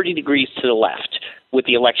themselves 30 degrees to the left with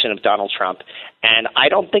the election of Donald Trump. And I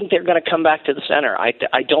don't think they're going to come back to the center.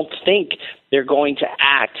 I don't think they're going to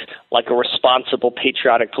act like a responsible,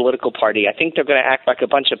 patriotic political party. I think they're going to act like a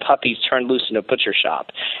bunch of puppies turned loose in a butcher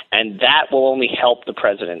shop. And that will only help the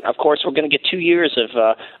president. Of course, we're going to get 2 years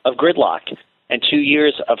of gridlock and 2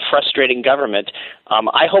 years of frustrating government.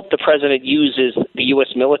 I hope the president uses the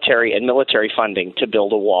U.S. military and military funding to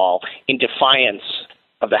build a wall in defiance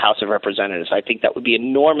of the House of Representatives. I think that would be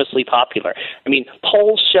enormously popular. I mean,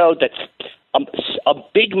 polls showed that a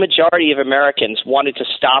big majority of Americans wanted to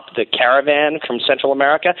stop the caravan from Central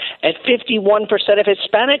America, and 51% of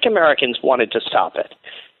Hispanic Americans wanted to stop it.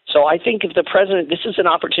 So I think if this is an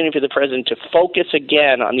opportunity for the president to focus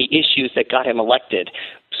again on the issues that got him elected,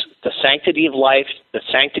 the sanctity of life, the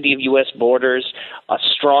sanctity of U.S. borders, a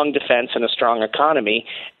strong defense, and a strong economy.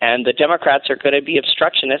 And the Democrats are going to be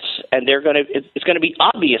obstructionists, and it's going to be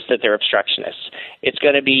obvious that they're obstructionists. It's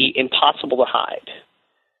going to be impossible to hide.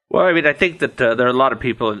 Well, I mean, I think that there are a lot of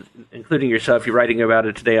people, including yourself, you're writing about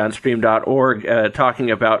it today on stream.org,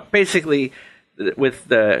 talking about basically with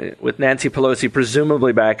Nancy Pelosi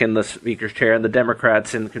presumably back in the Speaker's chair and the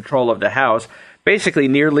Democrats in control of the House, basically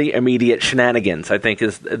nearly immediate shenanigans, I think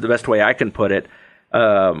is the best way I can put it.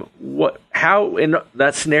 How in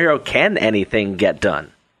that scenario can anything get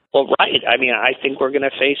done? Well, right. I mean, I think we're going to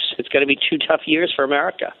it's going to be 2 tough years for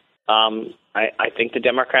America. I think the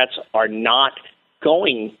Democrats are not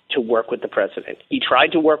going to work with the president. He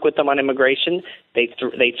tried to work with them on immigration. They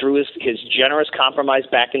threw his generous compromise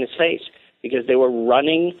back in his face because they were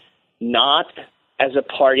running not as a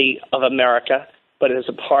party of America, but as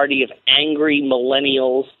a party of angry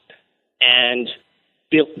millennials and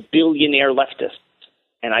billionaire leftists.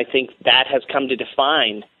 And I think that has come to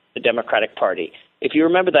define the Democratic Party. If you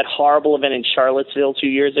remember that horrible event in Charlottesville 2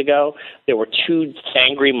 years ago, there were 2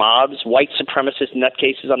 angry mobs, white supremacist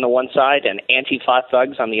nutcases on the one side and Antifa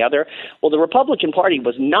thugs on the other. Well, the Republican Party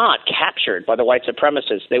was not captured by the white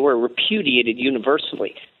supremacists. They were repudiated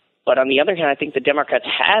universally. But on the other hand, I think the Democrats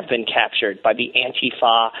have been captured by the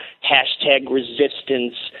Antifa,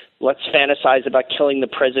 #resistance, let's fantasize about killing the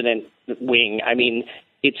president wing. I mean,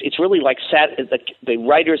 it's really like the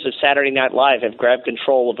writers of Saturday Night Live have grabbed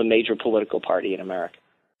control of a major political party in America.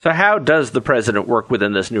 So how does the president work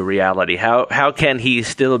within this new reality? How can he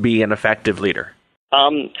still be an effective leader?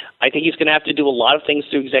 I think he's going to have to do a lot of things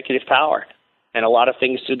through executive power and a lot of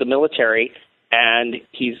things through the military. And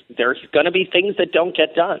there's going to be things that don't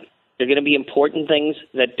get done. There are going to be important things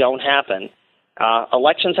that don't happen.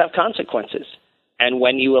 Elections have consequences. And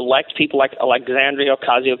when you elect people like Alexandria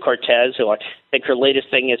Ocasio-Cortez, who I think her latest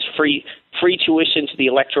thing is free tuition to the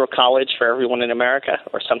Electoral College for everyone in America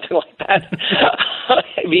or something like that.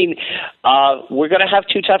 I mean, we're going to have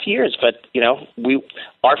 2 tough years, but,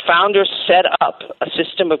 our founders set up a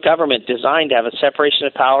system of government designed to have a separation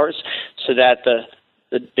of powers so that the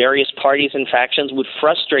various parties and factions would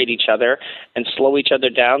frustrate each other and slow each other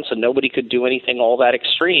down so nobody could do anything all that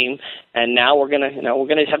extreme. And now we're going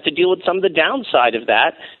to have to deal with some of the downside of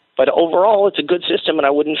that. But overall, it's a good system, and I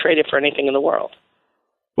wouldn't trade it for anything in the world.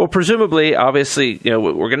 Well, presumably, obviously,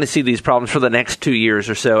 we're going to see these problems for the next 2 years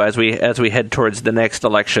or so as we head towards the next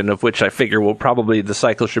election, of which I figure the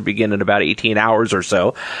cycle should begin in about 18 hours or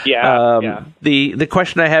so. Yeah. The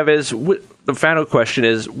question I have is, the final question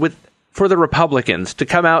is, for the Republicans to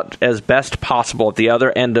come out as best possible at the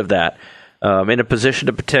other end of that, in a position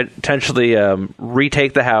to potentially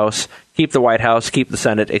retake the House, keep the White House, keep the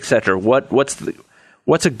Senate, etc.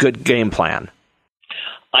 What's a good game plan?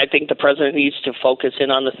 I think the president needs to focus in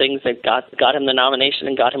on the things that got him the nomination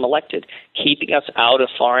and got him elected, keeping us out of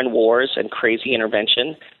foreign wars and crazy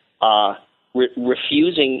intervention. The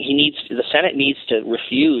Senate needs to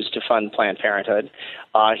refuse to fund Planned Parenthood.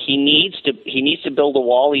 He needs to build a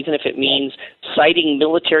wall, even if it means siting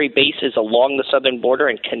military bases along the southern border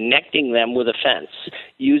and connecting them with a fence.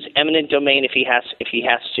 Use eminent domain if he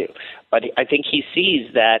has to. But I think he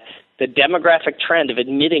sees that the demographic trend of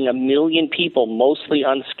admitting 1 million people, mostly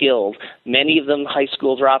unskilled, many of them high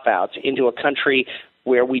school dropouts, into a country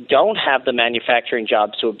where we don't have the manufacturing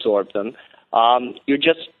jobs to absorb them. You're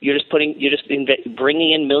just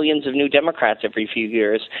bringing in millions of new Democrats every few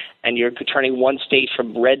years, and you're turning one state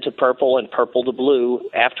from red to purple and purple to blue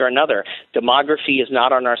after another. Demography is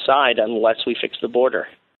not on our side unless we fix the border.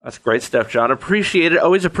 That's great stuff, John. Appreciate it.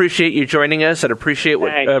 Always appreciate you joining us, and appreciate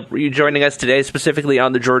you joining us today, specifically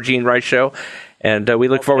on the Georgene Rice Show. And we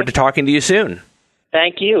look forward to talking to you soon.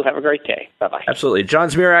 Thank you. Have a great day. Bye-bye. Absolutely. John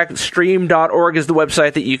Zmirak, stream.org is the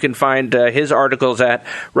website that you can find his articles at,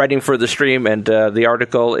 writing for the Stream. And the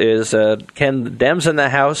article is Can the Dems in the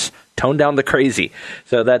House Tone Down the Crazy?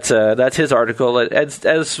 So that's his article.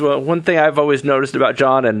 As one thing I've always noticed about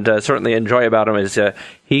John, and certainly enjoy about him, is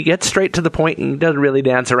he gets straight to the point and doesn't really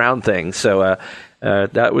dance around things. So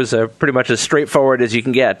that was pretty much as straightforward as you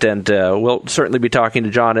can get, and we'll certainly be talking to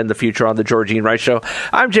John in the future on the Georgene Rice Show.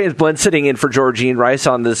 I'm James Blinn, sitting in for Georgene Rice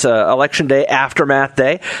on this Election Day Aftermath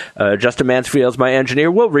Day. Justin Mansfield's my engineer.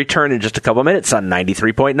 We'll return in just a couple minutes on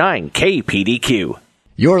 93.9 KPDQ.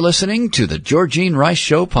 You're listening to the Georgene Rice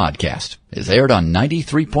Show podcast. It's aired on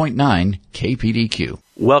 93.9 KPDQ.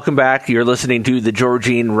 Welcome back. You're listening to The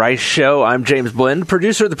Georgene Rice Show. I'm James Blinn,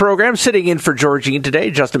 producer of the program, sitting in for Georgene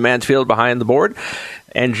today. Justin Mansfield behind the board,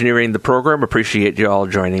 engineering the program. Appreciate you all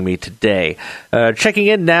joining me today. Checking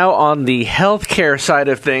in now on the healthcare side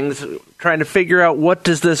of things, trying to figure out what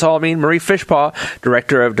does this all mean. Marie Fishpaw,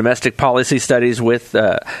 Director of Domestic Policy Studies at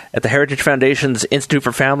the Heritage Foundation's Institute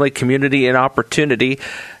for Family, Community, and Opportunity.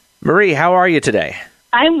 Marie, how are you today?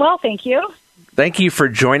 I'm well, thank you. Thank you for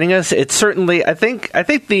joining us. It's certainly, I think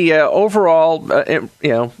the overall,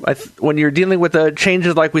 when you're dealing with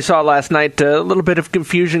changes like we saw last night, a little bit of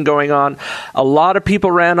confusion going on. A lot of people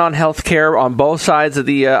ran on healthcare on both sides of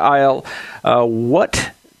the aisle.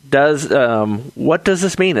 What does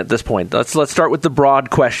this mean at this point? Let's start with the broad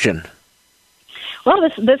question. Well,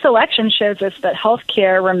 this election shows us that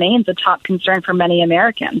healthcare remains a top concern for many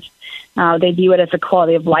Americans. They view it as a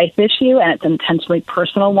quality of life issue, and it's an intensely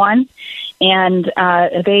personal one. And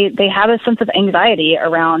they have a sense of anxiety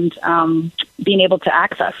around being able to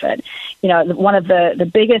access it. You know, one of the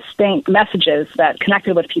biggest messages that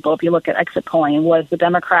connected with people, if you look at exit polling, was the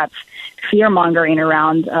Democrats' fear-mongering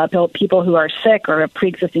around people who are sick or have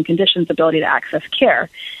pre-existing conditions' ability to access care.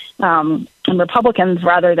 And Republicans,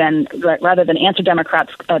 rather than answer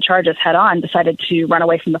Democrats' charges head-on, decided to run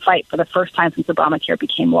away from the fight for the first time since Obamacare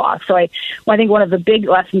became law. So I think one of the big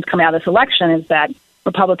lessons coming out of this election is that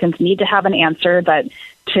Republicans need to have an answer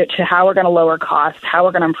to how we're going to lower costs, how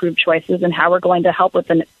we're going to improve choices, and how we're going to help with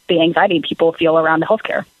the anxiety people feel around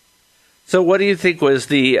healthcare. So what do you think was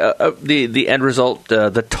the end result,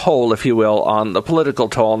 the toll, if you will, on the political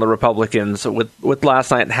toll on the Republicans with last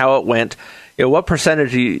night and how it went? You know, what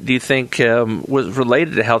percentage do you think was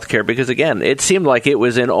related to healthcare? Because, again, it seemed like it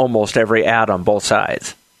was in almost every ad on both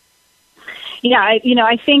sides. Yeah,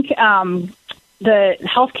 I think the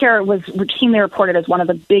healthcare was routinely reported as one of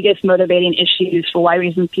the biggest motivating issues for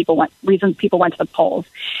reasons people went to the polls.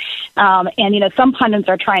 And some pundits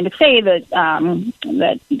are trying to say that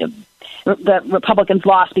the Republicans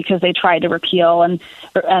lost because they tried to repeal and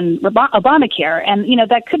Obamacare, and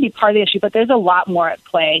that could be part of the issue. But there's a lot more at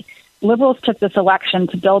play. Liberals took this election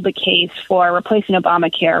to build the case for replacing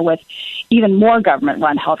Obamacare with even more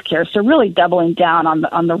government-run health care, so really doubling down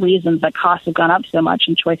on the reasons that costs have gone up so much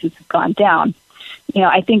and choices have gone down.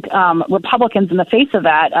 I think Republicans, in the face of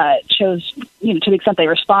that, chose, to the extent they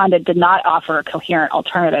responded, did not offer a coherent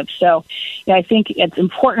alternative. So, I think it's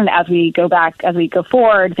important as we go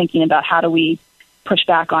forward, thinking about how do we push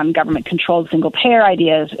back on government-controlled single-payer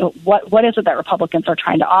ideas. What is it that Republicans are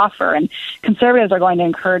trying to offer? And conservatives are going to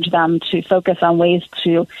encourage them to focus on ways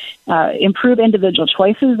to improve individual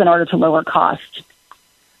choices in order to lower costs.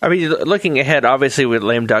 I mean, looking ahead, obviously, with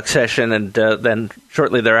lame duck session and then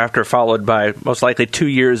shortly thereafter followed by most likely 2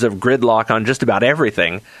 years of gridlock on just about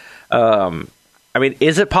everything.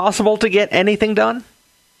 Is it possible to get anything done?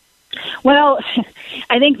 Well,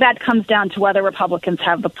 I think that comes down to whether Republicans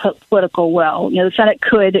have the political will. The Senate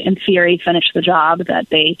could, in theory, finish the job that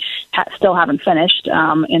they still haven't finished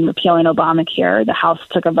in repealing Obamacare. The House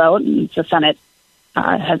took a vote, and the Senate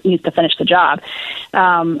needs to finish the job.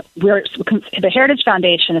 The Heritage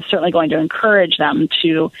Foundation is certainly going to encourage them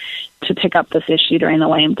to pick up this issue during the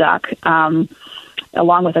lame duck,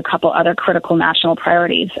 along with a couple other critical national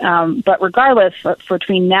priorities. But regardless,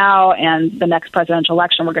 between now and the next presidential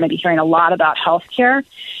election, we're going to be hearing a lot about health care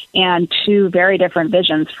and two very different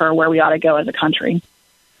visions for where we ought to go as a country.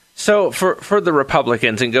 So for the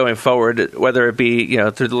Republicans and going forward, whether it be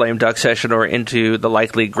through the lame duck session or into the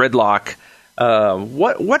likely gridlock,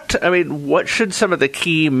 what should some of the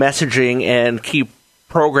key messaging and key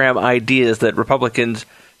program ideas that Republicans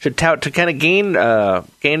should tout to kind of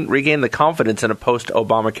regain the confidence in a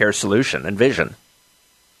post-Obamacare solution and vision?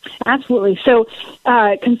 Absolutely. So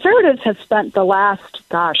conservatives have spent the last,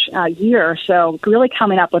 year or so really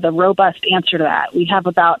coming up with a robust answer to that. We have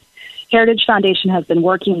Heritage Foundation has been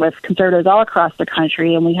working with conservatives all across the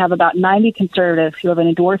country, and we have about 90 conservatives who have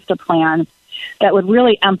endorsed a plan that would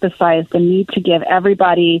really emphasize the need to give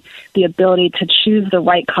everybody the ability to choose the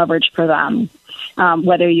right coverage for them.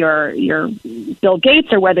 Whether you're Bill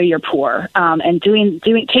Gates or whether you're poor, and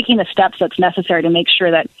taking the steps that's necessary to make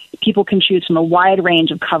sure that people can choose from a wide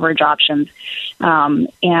range of coverage options,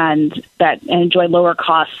 and enjoy lower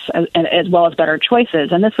costs as well as better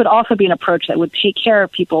choices. And this would also be an approach that would take care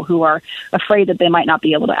of people who are afraid that they might not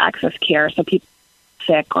be able to access care, so people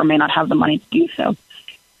sick or may not have the money to do so.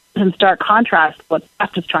 In stark contrast, what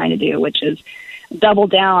left is trying to do, which is double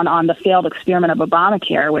down on the failed experiment of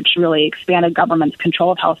Obamacare, which really expanded government's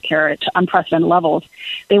control of healthcare to unprecedented levels.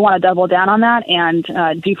 They want to double down on that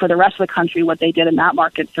and do for the rest of the country what they did in that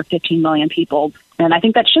market for 15 million people. And I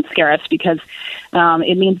think that should scare us because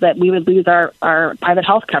it means that we would lose our private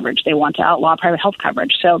health coverage. They want to outlaw private health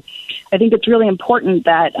coverage. So I think it's really important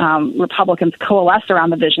that Republicans coalesce around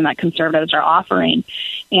the vision that conservatives are offering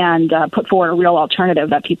and put forward a real alternative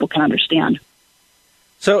that people can understand.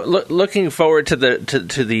 So, looking forward to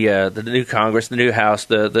the new Congress, the new House,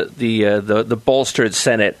 the bolstered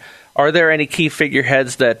Senate, are there any key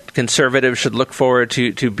figureheads that conservatives should look forward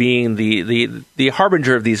to being the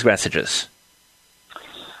harbinger of these messages?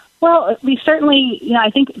 Well, we certainly,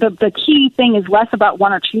 I think the key thing is less about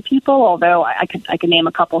one or two people, although I could name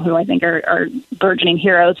a couple who I think are burgeoning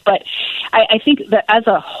heroes. But I think that as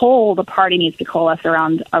a whole, the party needs to coalesce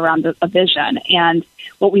around a vision. And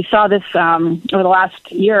what we saw this over the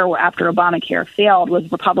last year after Obamacare failed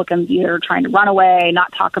was Republicans either trying to run away,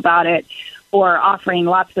 not talk about it, or offering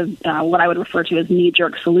lots of what I would refer to as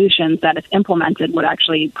knee-jerk solutions that, if implemented, would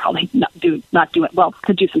actually probably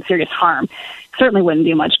could do some serious harm. Certainly wouldn't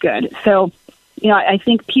do much good. So, I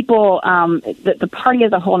think people, the party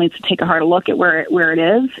as a whole needs to take a hard look at where it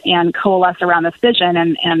is and coalesce around this vision.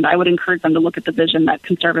 And I would encourage them to look at the vision that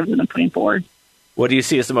conservatives have been putting forward. What do you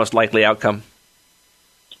see as the most likely outcome?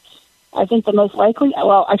 I think the most likely,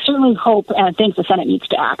 I certainly hope and think the Senate needs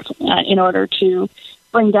to act in order to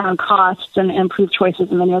bring down costs and improve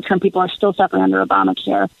choices in the near term. People are still suffering under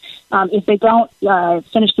Obamacare. If they don't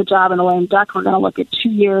finish the job in the lame duck, we're going to look at 2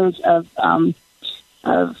 years of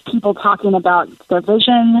people talking about their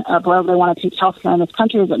vision of where they want to take healthcare in this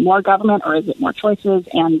country. Is it more government or is it more choices?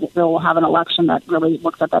 And we'll have an election that really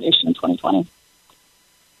looks at that issue in 2020.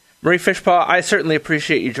 Marie Fishpaugh, I certainly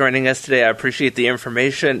appreciate you joining us today. I appreciate the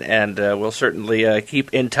information, and we'll certainly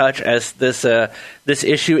keep in touch as this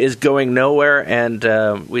issue is going nowhere.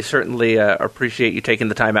 And we certainly appreciate you taking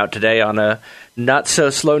the time out today on a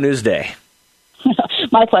not-so-slow news day.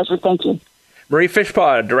 My pleasure. Thank you. Marie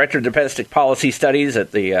Fishpaugh, Director of Domestic Policy Studies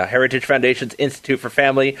at the Heritage Foundation's Institute for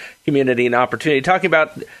Family, Community, and Opportunity, talking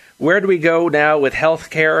about where do we go now with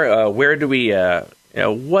health care, where do we,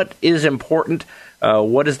 what is important,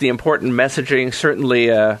 what is the important messaging.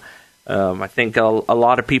 Certainly, I think a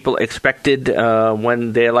lot of people expected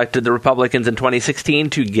when they elected the Republicans in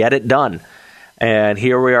 2016 to get it done. And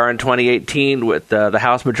here we are in 2018 with the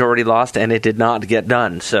House majority lost, and it did not get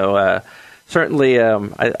done. So certainly,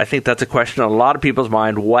 I think that's a question on a lot of people's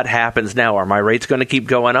mind. What happens now? Are my rates going to keep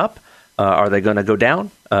going up? Are they going to go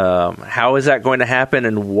down? How is that going to happen?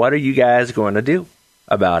 And what are you guys going to do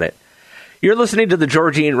about it? You're listening to the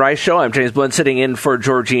Georgene Rice Show. I'm James Blinn, sitting in for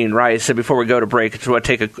Georgene Rice. And before we go to break, I just want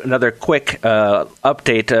to take another quick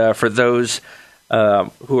update for those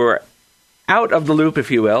who are out of the loop, if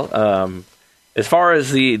you will. As far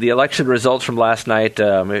as the election results from last night,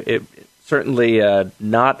 it certainly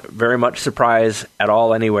not very much surprise at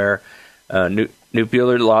all anywhere. Newt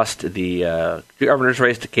Buehler lost the governor's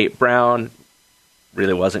race to Kate Brown.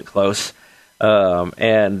 Really wasn't close.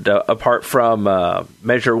 And apart from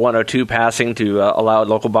Measure 102 passing to allow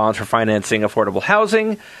local bonds for financing affordable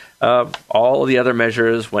housing, all of the other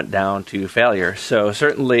measures went down to failure. So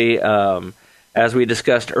certainly, as we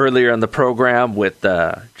discussed earlier in the program with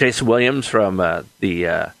Jason Williams from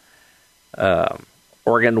the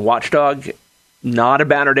Oregon Watchdog, not a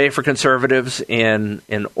banner day for conservatives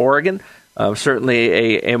in Oregon.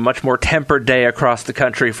 Certainly a much more tempered day across the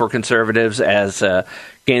country for conservatives as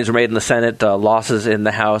gains were made in the Senate, losses in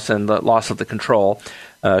the House, and the loss of the control.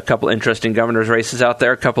 A couple interesting governor's races out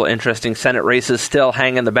there, a couple interesting Senate races still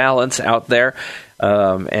hanging the balance out there.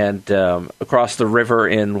 And across the river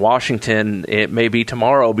in Washington, it may be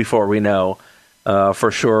tomorrow before we know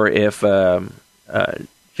for sure if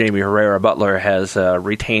Jamie Herrera Butler has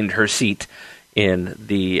retained her seat in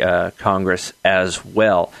the Congress as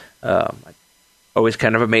well. Always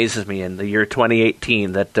kind of amazes me in the year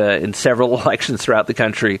 2018 that in several elections throughout the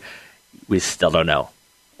country, we still don't know.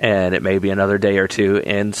 And it may be another day or two.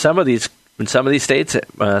 In some of these states,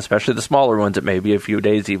 especially the smaller ones, it may be a few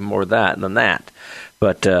days even more than that.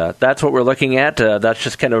 But that's what we're looking at. That's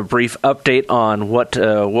just kind of a brief update on what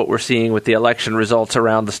we're seeing with the election results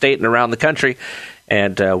around the state and around the country.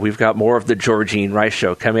 And we've got more of the Georgene Rice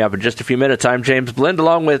Show coming up in just a few minutes. I'm James Blinn,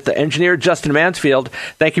 along with the engineer Justin Mansfield.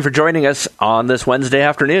 Thank you for joining us on this Wednesday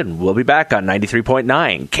afternoon. We'll be back on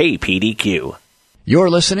 93.9 KPDQ. You're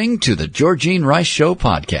listening to the Georgene Rice Show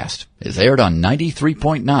podcast. It's aired on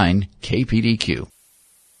 93.9 KPDQ.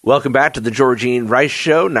 Welcome back to the Georgene Rice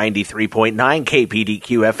Show, 93.9 KPDQ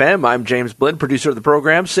FM. I'm James Blinn, producer of the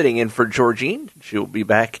program, sitting in for Georgene. She'll be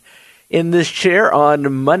back in this chair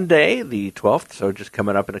on Monday, the 12th, so just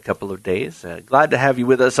coming up in a couple of days. Glad to have you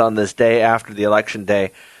with us on this day after the election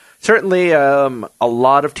day. Certainly a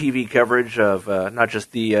lot of TV coverage of not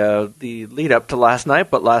just the lead up to last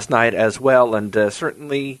night, but last night as well, and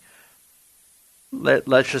certainly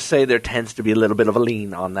let's just say there tends to be a little bit of a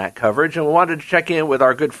lean on that coverage, and we wanted to check in with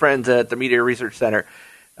our good friends at the Media Research Center.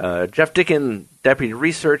 Jeff Dicken, Deputy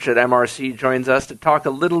Research at MRC, joins us to talk a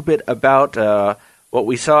little bit about what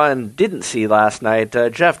we saw and didn't see last night.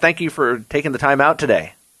 Jeff, thank you for taking the time out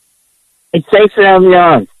today. Hey, thanks for having me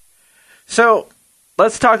on. So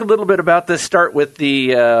let's talk a little bit about this. Start with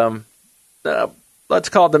the, let's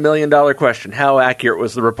call it the $1 million question. How accurate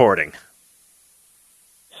was the reporting?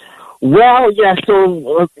 Well, yeah,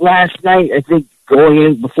 so last night, I think going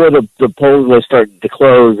in, before the polls were started to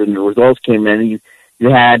close and the results came in, you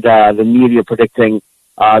had the media predicting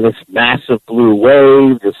this massive blue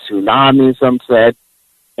wave, this tsunami, some said.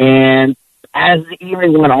 And as the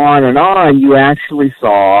evening went on, you actually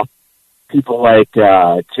saw people like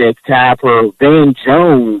Jake Tapper, Van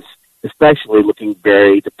Jones, especially looking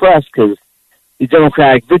very depressed because the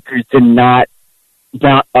Democratic victories did not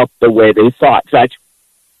mount up the way they thought. In fact,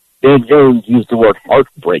 Van Jones used the word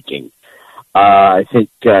heartbreaking. I think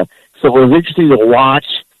so. It was interesting to watch,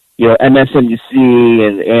 MSNBC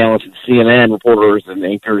and analysts and CNN reporters and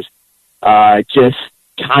anchors just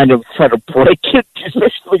kind of try to break it,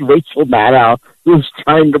 especially Rachel Maddow, who's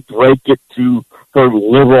trying to break it to her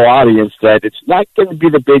liberal audience that it's not going to be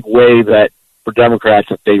the big wave that for Democrats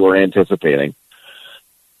that they were anticipating.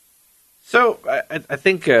 So I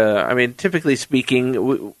think, typically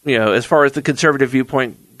speaking, as far as the conservative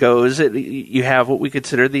viewpoint goes, you have what we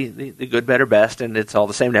consider the good, better, best, and it's all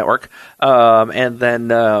the same network. And then,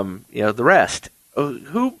 the rest.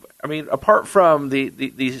 Apart from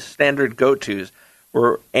the standard go-tos,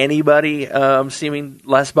 were anybody seeming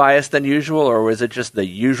less biased than usual, or was it just the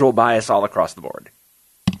usual bias all across the board?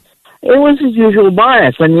 It was the usual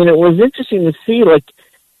bias. It was interesting to see,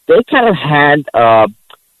 they kind of had...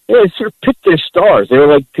 they sort of picked their stars. They were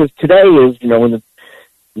like, because today is,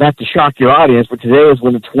 not to shock your audience, but today is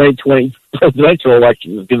when the 2020 presidential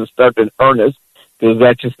election is going to start in earnest, because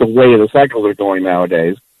that's just the way the cycles are going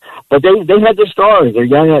nowadays. But they had their stars. They're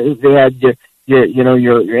young. They had your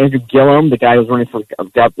Andrew Gillum, the guy who's running for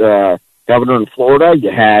governor in Florida.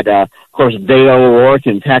 You had, of course, Beto O'Rourke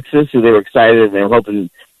in Texas, who they were excited and they were hoping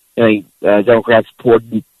Democrats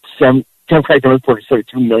supported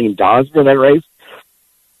 $72 million in that race.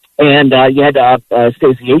 And you had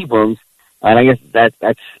Stacey Abrams, and I guess that's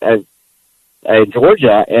in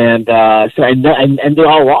Georgia, and they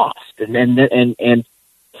all lost, and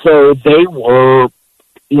so they were,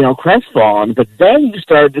 crestfallen. But then you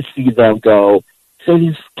started to see them go. So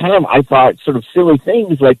these kind of, I thought, sort of silly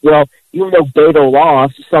things like, well, even though Beto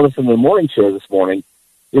lost, you saw this in the morning show this morning.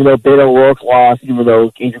 Even though Beto O'Rourke lost, even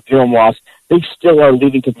though Andrew Gillum lost, they still are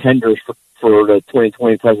leading contenders for the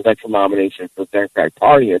 2020 presidential nomination for the Democratic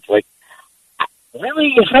Party. It's like,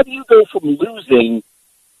 really, how do you go from losing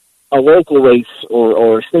a local race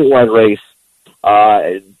or a statewide race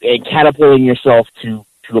and catapulting yourself to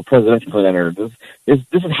a presidential contender? This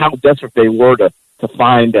is how desperate they were to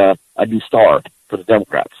find a new star for the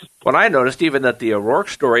Democrats. Well, I noticed even that the O'Rourke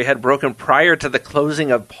story had broken prior to the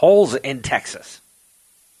closing of polls in Texas.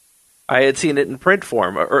 I had seen it in print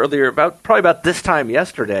form earlier, probably about this time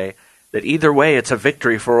yesterday, that either way it's a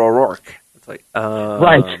victory for O'Rourke. It's like,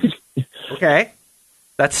 right. Okay.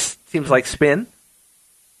 That seems like spin.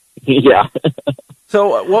 Yeah.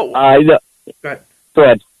 So what? Go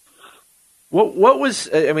ahead. What was?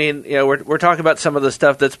 We're talking about some of the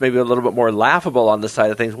stuff that's maybe a little bit more laughable on the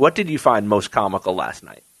side of things. What did you find most comical last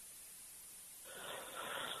night?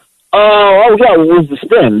 It was the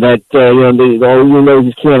spin that even though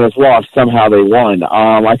these candidates lost, somehow they won.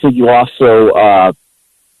 I think you also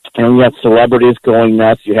you had celebrities going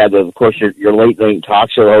nuts. You had, of course, your late night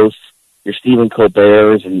talk show hosts, your Stephen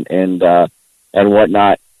Colbert's and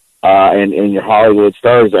whatnot, and your Hollywood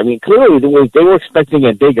stars. Clearly they were expecting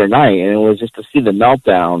a bigger night, and it was just to see the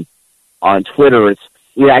meltdown on Twitter.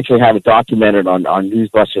 We actually have it documented on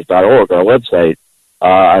newsbusters.org, our website.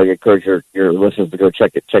 I encourage your listeners to go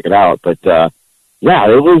check it out. But it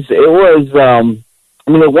was.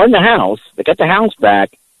 They won the House. They got the House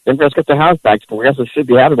back. Democrats got the House back. So Progressives should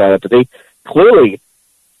be happy about it. But they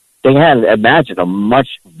had imagined a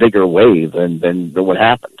much bigger wave than what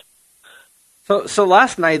happened. So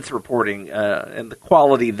last night's reporting and the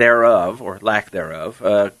quality thereof or lack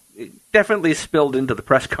thereof definitely spilled into the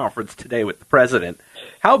press conference today with the president.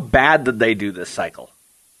 How bad did they do this cycle,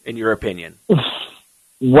 in your opinion?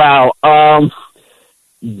 Wow.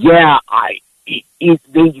 I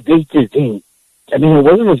mean, it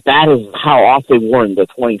wasn't as bad as how off they were in the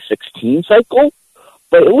 2016 cycle,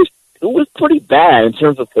 but it was pretty bad in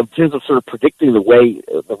terms of sort of predicting the way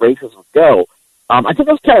the races would go. I think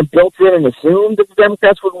it was kind of built in and assumed that the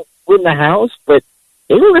Democrats would win the House, but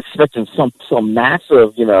they were expecting some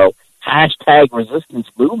massive, hashtag resistance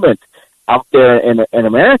movement out there in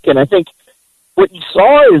America. And I think what you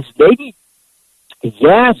saw is maybe,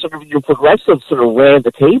 sort of your progressives sort of ran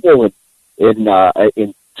the table in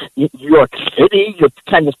New York City. You're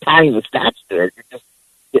kind of patting the stats there.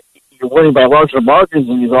 You're winning by larger margins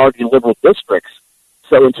in these already liberal districts.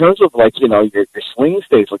 So in terms of your swing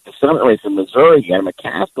states, like the Senate race in Missouri and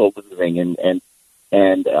McCaskill losing, and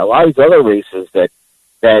a lot of these other races that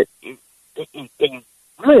really didn't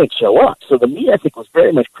show up. So the media, I think, was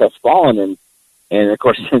very much crestfallen, and of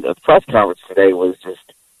course the press conference today was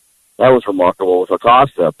that was remarkable with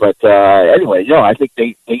Acosta. But anyway, I think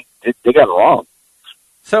they got it wrong.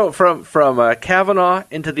 So from Kavanaugh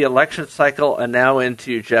into the election cycle and now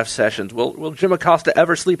into Jeff Sessions, will Jim Acosta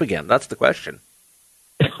ever sleep again? That's the question.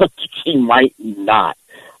 He might not.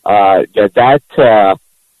 I've been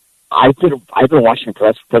watching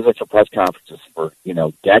presidential press conferences for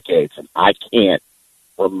decades, and I can't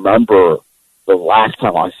remember the last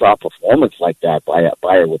time I saw a performance like that by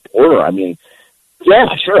a reporter. I mean,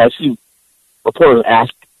 yeah, sure, I've seen reporters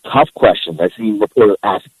ask tough questions. I've seen reporters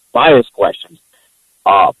ask biased questions.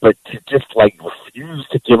 But to just refuse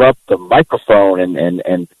to give up the microphone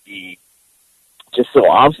and be just so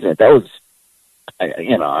obstinate, that was, that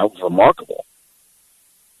was remarkable.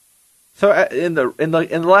 So in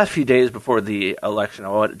the last few days before the election,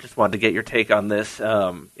 I just wanted to get your take on this.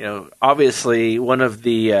 Obviously one of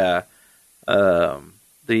the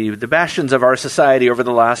bastions of our society over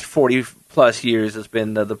the last 40 plus years has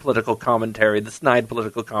been the political commentary, the snide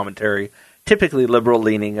political commentary, typically liberal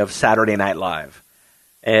leaning of Saturday Night Live.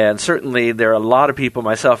 And certainly there are a lot of people,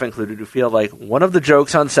 myself included, who feel like one of the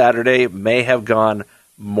jokes on Saturday may have gone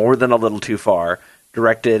more than a little too far,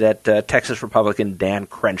 directed at Texas Republican Dan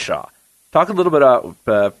Crenshaw. Talk a little bit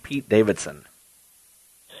about Pete Davidson.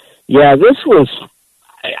 Yeah, I was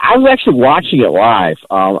actually watching it live.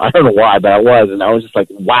 I don't know why, but I was, and I was just like,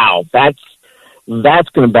 wow, that's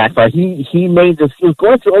going to backfire. He made this, he was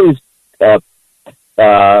going through all these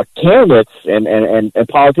candidates and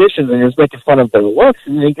politicians, and he was making fun of their looks,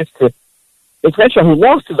 and then he gets to Crenshaw, who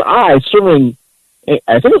lost his eye swimming,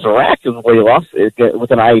 I think it was Iraq is where he lost it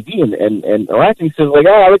with an IED, and Iraq, he says, look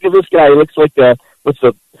at this guy, he looks like with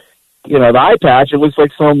the eye patch, it looks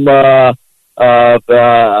like some a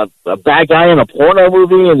bad guy in a porno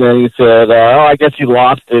movie, and then he said, I guess he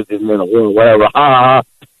lost it, and then whatever, and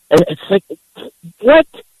it's like, what?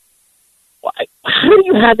 How do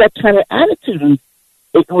you have that kind of attitude? And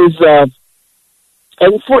it was, and I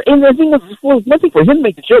think it was nothing for him to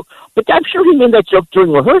make the joke, but I'm sure he made that joke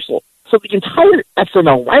during rehearsal. So the entire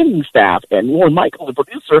SNL writing staff and Lorne Michael, the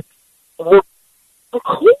producer, were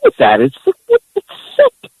cool with that. It's like, what the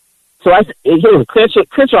sick? So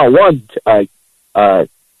Crenshaw won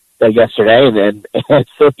yesterday, and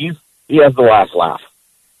so he has the last laugh.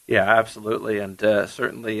 Yeah, absolutely, and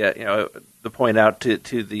certainly, the point out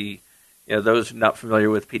to the those not familiar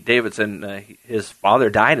with Pete Davidson, his father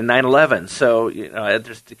died in 9/11, so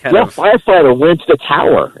just kind of firefighter went to the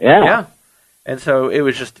tower. Yeah, and so it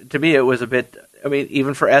was just, to me, it was a bit. I mean,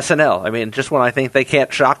 even for SNL, just when I think they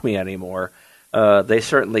can't shock me anymore, they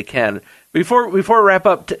certainly can. Before we wrap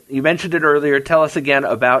up, you mentioned it earlier. Tell us again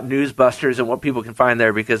about Newsbusters and what people can find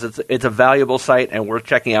there, because it's a valuable site and worth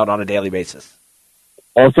checking out on a daily basis.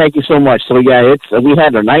 Oh, thank you so much. So yeah, we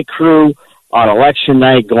had a night crew on election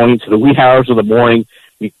night going into the wee hours of the morning.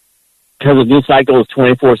 Because the news cycle is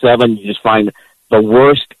 24/7, you just find the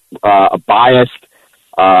worst biased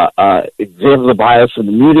examples of bias in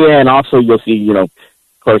the media, and also you'll see, of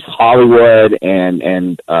course, Hollywood and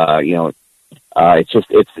it's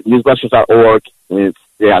newsbusters.org. We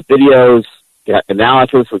got videos, we got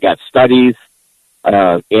analysis, we got studies,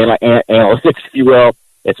 analytics, if you will.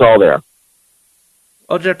 It's all there.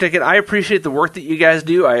 Well, Jeff Ticket, I appreciate the work that you guys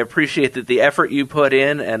do. I appreciate the effort you put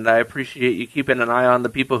in, and I appreciate you keeping an eye on the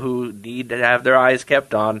people who need to have their eyes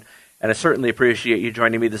kept on, and I certainly appreciate you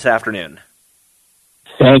joining me this afternoon.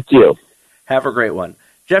 Thank you. Have a great one.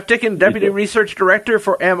 Jeff Ticken, Deputy Research Director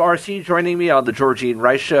for MRC, joining me on the Georgene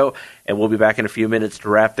Rice Show, and we'll be back in a few minutes to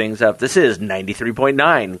wrap things up. This is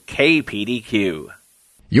 93.9 KPDQ.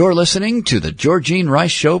 You're listening to the Georgene Rice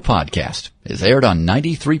Show podcast. It's aired on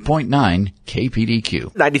 93.9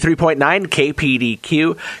 KPDQ. 93.9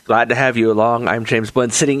 KPDQ. Glad to have you along. I'm James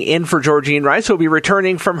Blinn, sitting in for Georgene Rice, who will be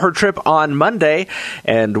returning from her trip on Monday.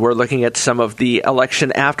 And we're looking at some of the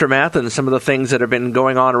election aftermath and some of the things that have been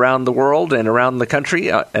going on around the world and around the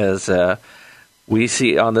country as we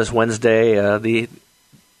see on this Wednesday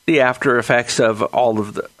the after effects of all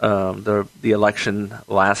of the election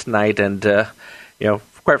last night and,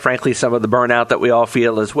 quite frankly, some of the burnout that we all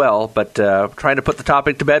feel as well. But trying to put the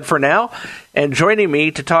topic to bed for now. And joining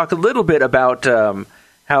me to talk a little bit about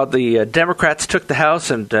how the Democrats took the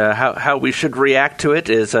House and how we should react to it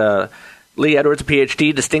is Lee Edwards,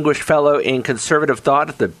 Ph.D., Distinguished Fellow in Conservative Thought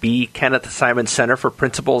at the B. Kenneth Simon Center for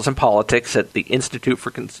Principles and Politics at the Institute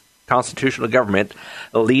for Constitutional Government,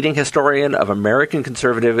 a leading historian of American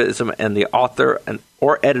conservatism and the author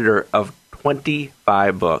or editor of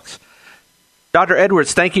 25 books. Dr.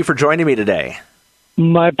 Edwards, thank you for joining me today.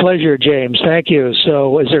 My pleasure, James. Thank you.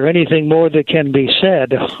 So is there anything more that can be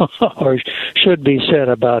said or should be said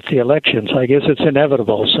about the elections? I guess it's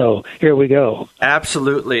inevitable, so here we go.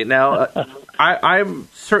 Absolutely. Now, I'm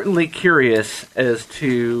certainly curious as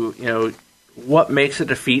to, what makes a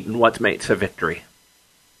defeat and what makes a victory.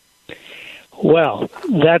 Well,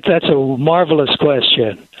 that's a marvelous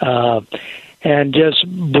question. And just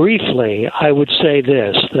briefly, I would say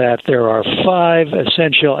this, that there are 5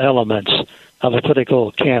 essential elements of a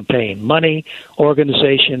political campaign: money,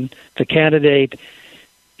 organization, the candidate,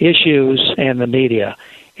 issues, and the media.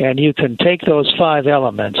 And you can take those 5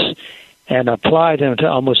 elements and apply them to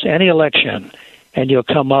almost any election, and you'll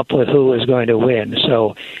come up with who is going to win.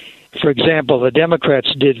 So, for example, the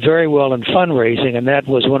Democrats did very well in fundraising, and that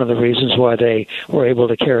was one of the reasons why they were able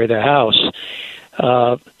to carry the House.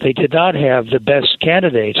 They did not have the best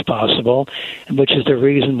candidates possible, which is the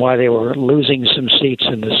reason why they were losing some seats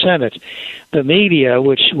in the Senate. The media,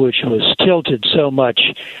 which was tilted so much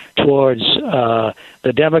towards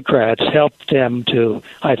the Democrats, helped them to,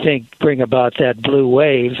 I think, bring about that blue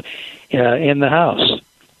wave in the House.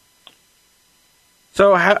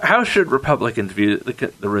 So how should Republicans view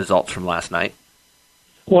the results from last night?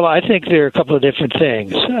 Well, I think there are a couple of different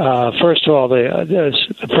things. First of all,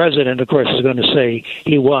 the president, of course, is going to say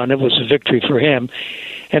he won. It was a victory for him.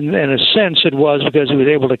 And in a sense, it was because he was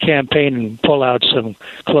able to campaign and pull out some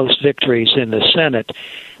close victories in the Senate.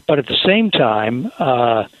 But at the same time,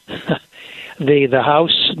 the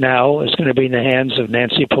House now is going to be in the hands of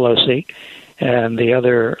Nancy Pelosi and the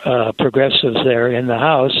other progressives there in the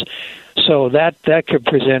House. So that could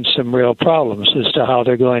present some real problems as to how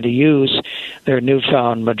they're going to use their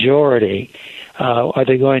newfound majority. Are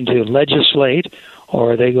they going to legislate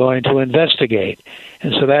or are they going to investigate?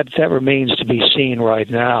 And so that remains to be seen right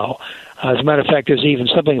now. As a matter of fact, there's even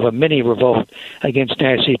something of a mini revolt against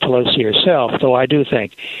Nancy Pelosi herself, though I do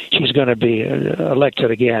think she's going to be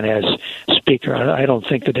elected again as Speaker. I don't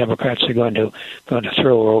think the Democrats are going to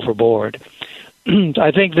throw her overboard. I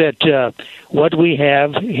think that what we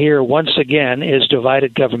have here, once again, is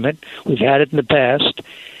divided government. We've had it in the past,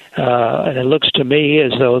 and it looks to me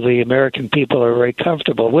as though the American people are very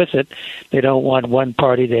comfortable with it. They don't want one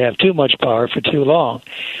party to have too much power for too long,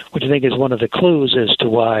 which I think is one of the clues as to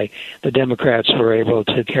why the Democrats were able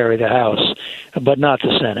to carry the House, but not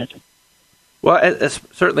the Senate. Well,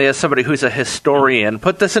 certainly as somebody who's a historian,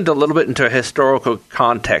 put this a little bit into a historical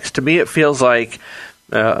context. To me, it feels like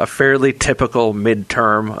a fairly typical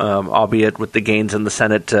midterm, albeit with the gains in the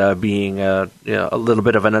Senate being a little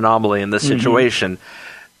bit of an anomaly in this situation.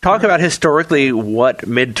 Talk about historically what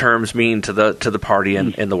midterms mean to the party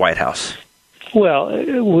in the White House. Well,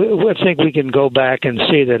 I think we can go back and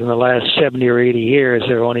see that in the last 70 or 80 years,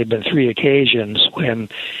 there have only been 3 occasions when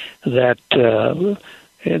the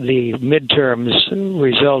midterms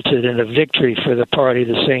resulted in a victory for the party,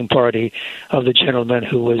 the same party of the gentleman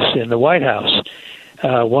who was in the White House.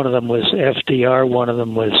 One of them was FDR, one of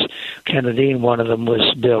them was Kennedy, and one of them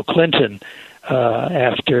was Bill Clinton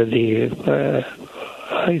after the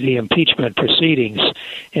impeachment proceedings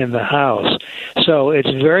in the House. So it's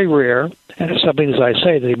very rare, and it's something, as I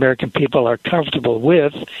say, the American people are comfortable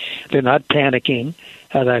with. They're not panicking,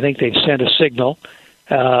 and I think they've sent a signal.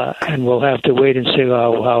 And we'll have to wait and see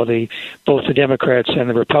how both the Democrats and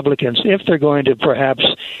the Republicans, if they're going to perhaps,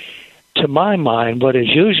 to my mind, what has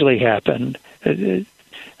usually happened,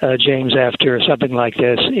 James, after something like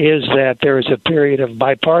this, is that there is a period of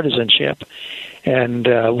bipartisanship, and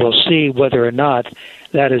we'll see whether or not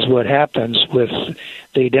that is what happens with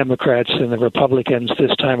the Democrats and the Republicans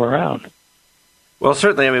this time around. Well,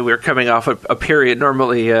 certainly, I mean, we're coming off a period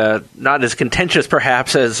normally not as contentious,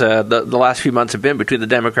 perhaps, as the last few months have been between the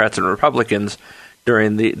Democrats and Republicans.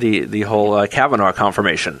 during the whole Kavanaugh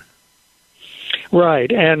confirmation.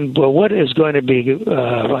 Right, and what is going to be,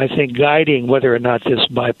 I think, guiding whether or not this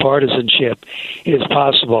bipartisanship is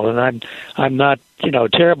possible, and I'm not,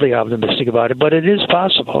 terribly optimistic about it, but it is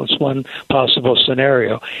possible. It's one possible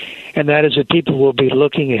scenario, and that is that people will be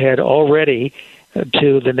looking ahead already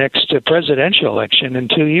to the next presidential election in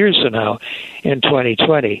 2 years from now, in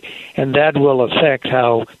 2020, and that will affect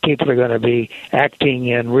how people are going to be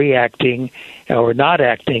acting and reacting, or not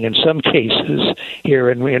acting in some cases here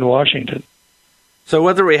in Washington. So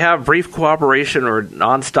whether we have brief cooperation or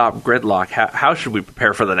nonstop gridlock, how should we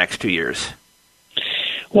prepare for the next 2 years?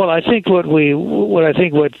 Well, I think what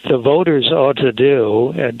the voters ought to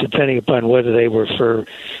do, and depending upon whether they were for,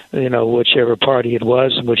 whichever party it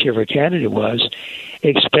was and whichever candidate it was,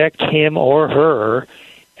 expect him or her.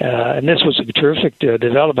 And this was a terrific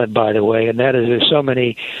development, by the way, and that is there's so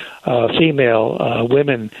many female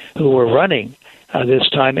women who were running this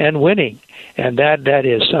time and winning. And that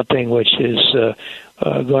is something which is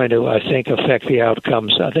going to, I think, affect the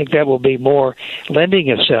outcomes. I think that will be more lending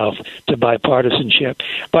itself to bipartisanship.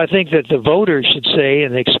 But I think that the voters should say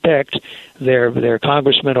and expect their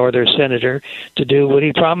congressman or their senator to do what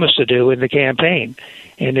he promised to do in the campaign.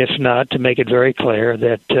 And if not, to make it very clear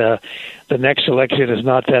that the next election is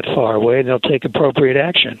not that far away, and they'll take appropriate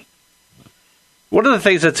action. One of the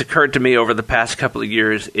things that's occurred to me over the past couple of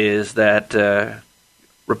years is that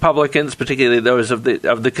Republicans, particularly those of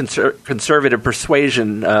the conservative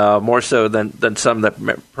persuasion, more so than some that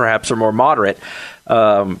perhaps are more moderate,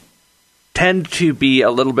 tend to be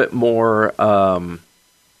a little bit more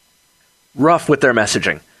rough with their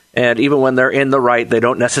messaging. And even when they're in the right, they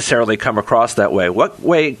don't necessarily come across that way.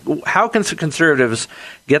 How can conservatives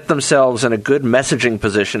get themselves in a good messaging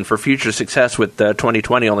position for future success with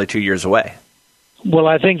 2020 only 2 years away? Well,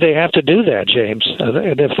 I think they have to do that, James.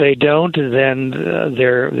 And if they don't, then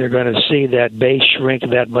they're going to see that base shrink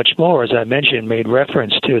that much more. As I mentioned, made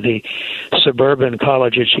reference to the suburban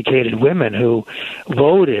college-educated women who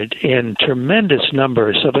voted in tremendous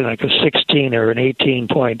numbers, something like a 16 or an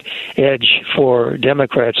 18-point edge for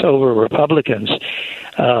Democrats over Republicans.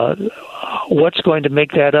 What's going to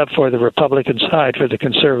make that up for the Republican side, for the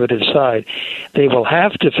conservative side? They will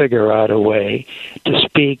have to figure out a way to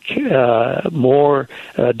speak more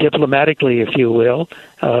diplomatically, if you will,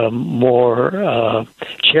 more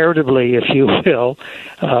charitably, if you will,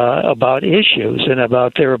 about issues and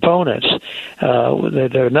about their opponents.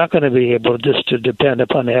 They're not going to be able just to depend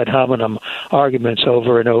upon ad hominem arguments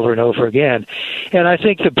over and over and over again. And I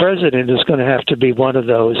think the president is going to have to be one of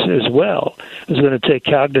those as well, who's going to take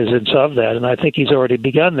cognizance of that. And I think he's already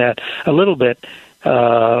begun that a little bit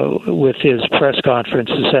with his press conference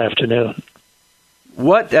this afternoon.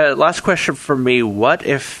 What last question from me? What,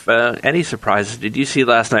 if any surprises, did you see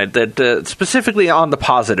last night that specifically on the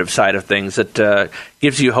positive side of things that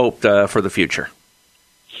gives you hope for the future?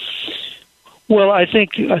 Well, I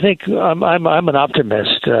think I'm an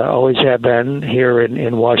optimist. Always have been here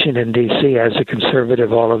in Washington D.C. as a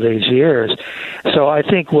conservative all of these years. So I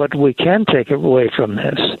think what we can take away from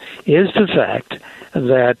this is the fact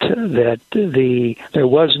that there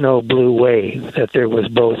was no blue wave, that there was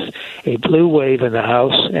both a blue wave in the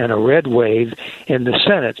House and a red wave in the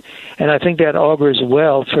Senate. And I think that augurs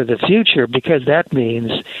well for the future, because that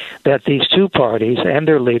means that these two parties and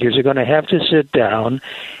their leaders are going to have to sit down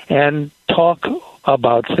and talk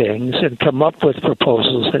about things and come up with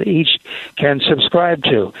proposals that each can subscribe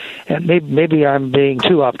to. And maybe I'm being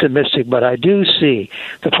too optimistic, but I do see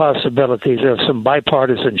the possibilities of some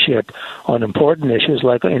bipartisanship on important issues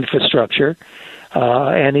like infrastructure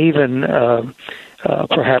and even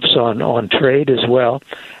perhaps on trade as well.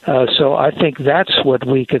 So I think that's what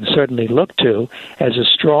we can certainly look to as a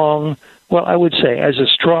strong, as a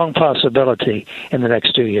strong possibility in the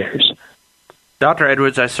next 2 years. Dr.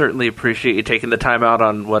 Edwards, I certainly appreciate you taking the time out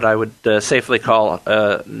on what I would safely call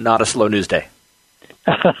not a slow news day.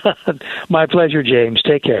 My pleasure, James.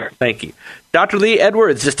 Take care. Thank you. Dr. Lee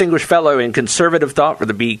Edwards, Distinguished Fellow in Conservative Thought for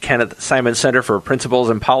the B. Kenneth Simon Center for Principles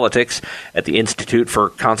and Politics at the Institute for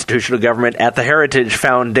Constitutional Government at the Heritage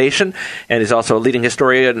Foundation, and he's also a leading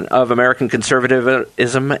historian of American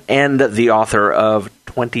conservatism and the author of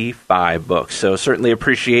 25 books. So certainly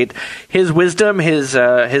appreciate his wisdom, his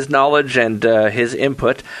knowledge, and his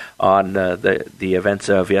input on the events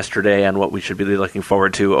of yesterday and what we should be looking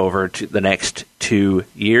forward to over the next 2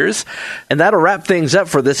 years. And that'll wrap things up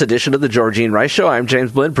for this edition of the Georgene Rice Show. I'm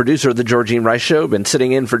James Blinn, producer of the Georgene Rice Show. Been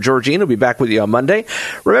sitting in for Georgene. We'll be back with you on Monday.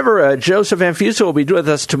 Remember, Joseph Anfuso will be with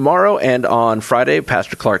us tomorrow, and on Friday,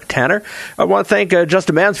 Pastor Clark Tanner. I want to thank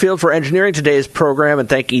Justin Mansfield for engineering today's program, and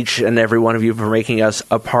thank each and every one of you for making us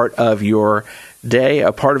a part of your day,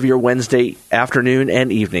 a part of your Wednesday afternoon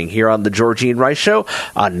and evening here on the Georgene Rice Show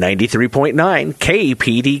on 93.9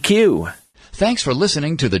 KPDQ. Thanks for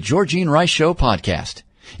listening to the Georgene Rice Show podcast.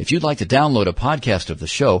 If you'd like to download a podcast of the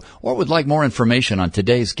show or would like more information on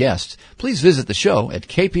today's guests, please visit the show at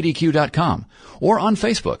kpdq.com or on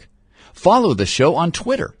Facebook. Follow the show on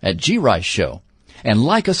Twitter at GRice Show and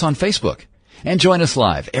like us on Facebook. And join us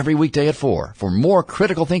live every weekday at 4 for more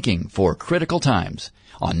critical thinking for critical times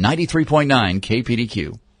on 93.9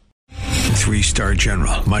 KPDQ. 3-star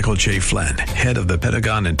General Michael J. Flynn, head of the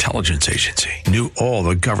Pentagon Intelligence Agency, knew all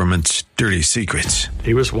the government's dirty secrets.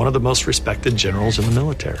 He was one of the most respected generals in the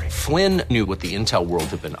military. Flynn knew what the intel world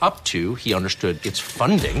had been up to. He understood its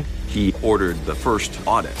funding. He ordered the first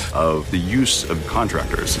audit of the use of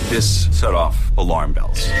contractors. This set off alarm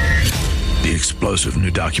bells. The explosive new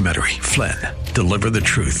documentary, Flynn, Deliver the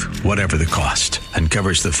Truth, Whatever the Cost,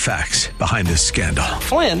 uncovers the facts behind this scandal.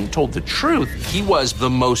 Flynn told the truth. He was the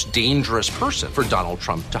most dangerous person for Donald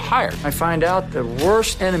Trump to hire. I find out the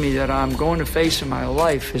worst enemy that I'm going to face in my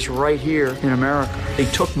life is right here in America. They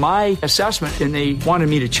took my assessment and they wanted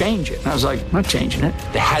me to change it. And I was like, I'm not changing it.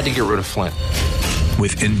 They had to get rid of Flynn.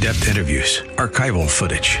 With in-depth interviews, archival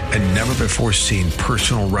footage, and never-before-seen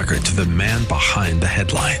personal records of the man behind the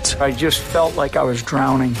headlines. I just felt like I was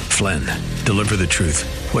drowning. Flynn, Deliver the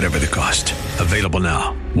Truth, Whatever the Cost. Available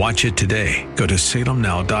now. Watch it today. Go to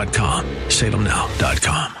salemnow.com.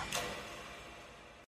 salemnow.com.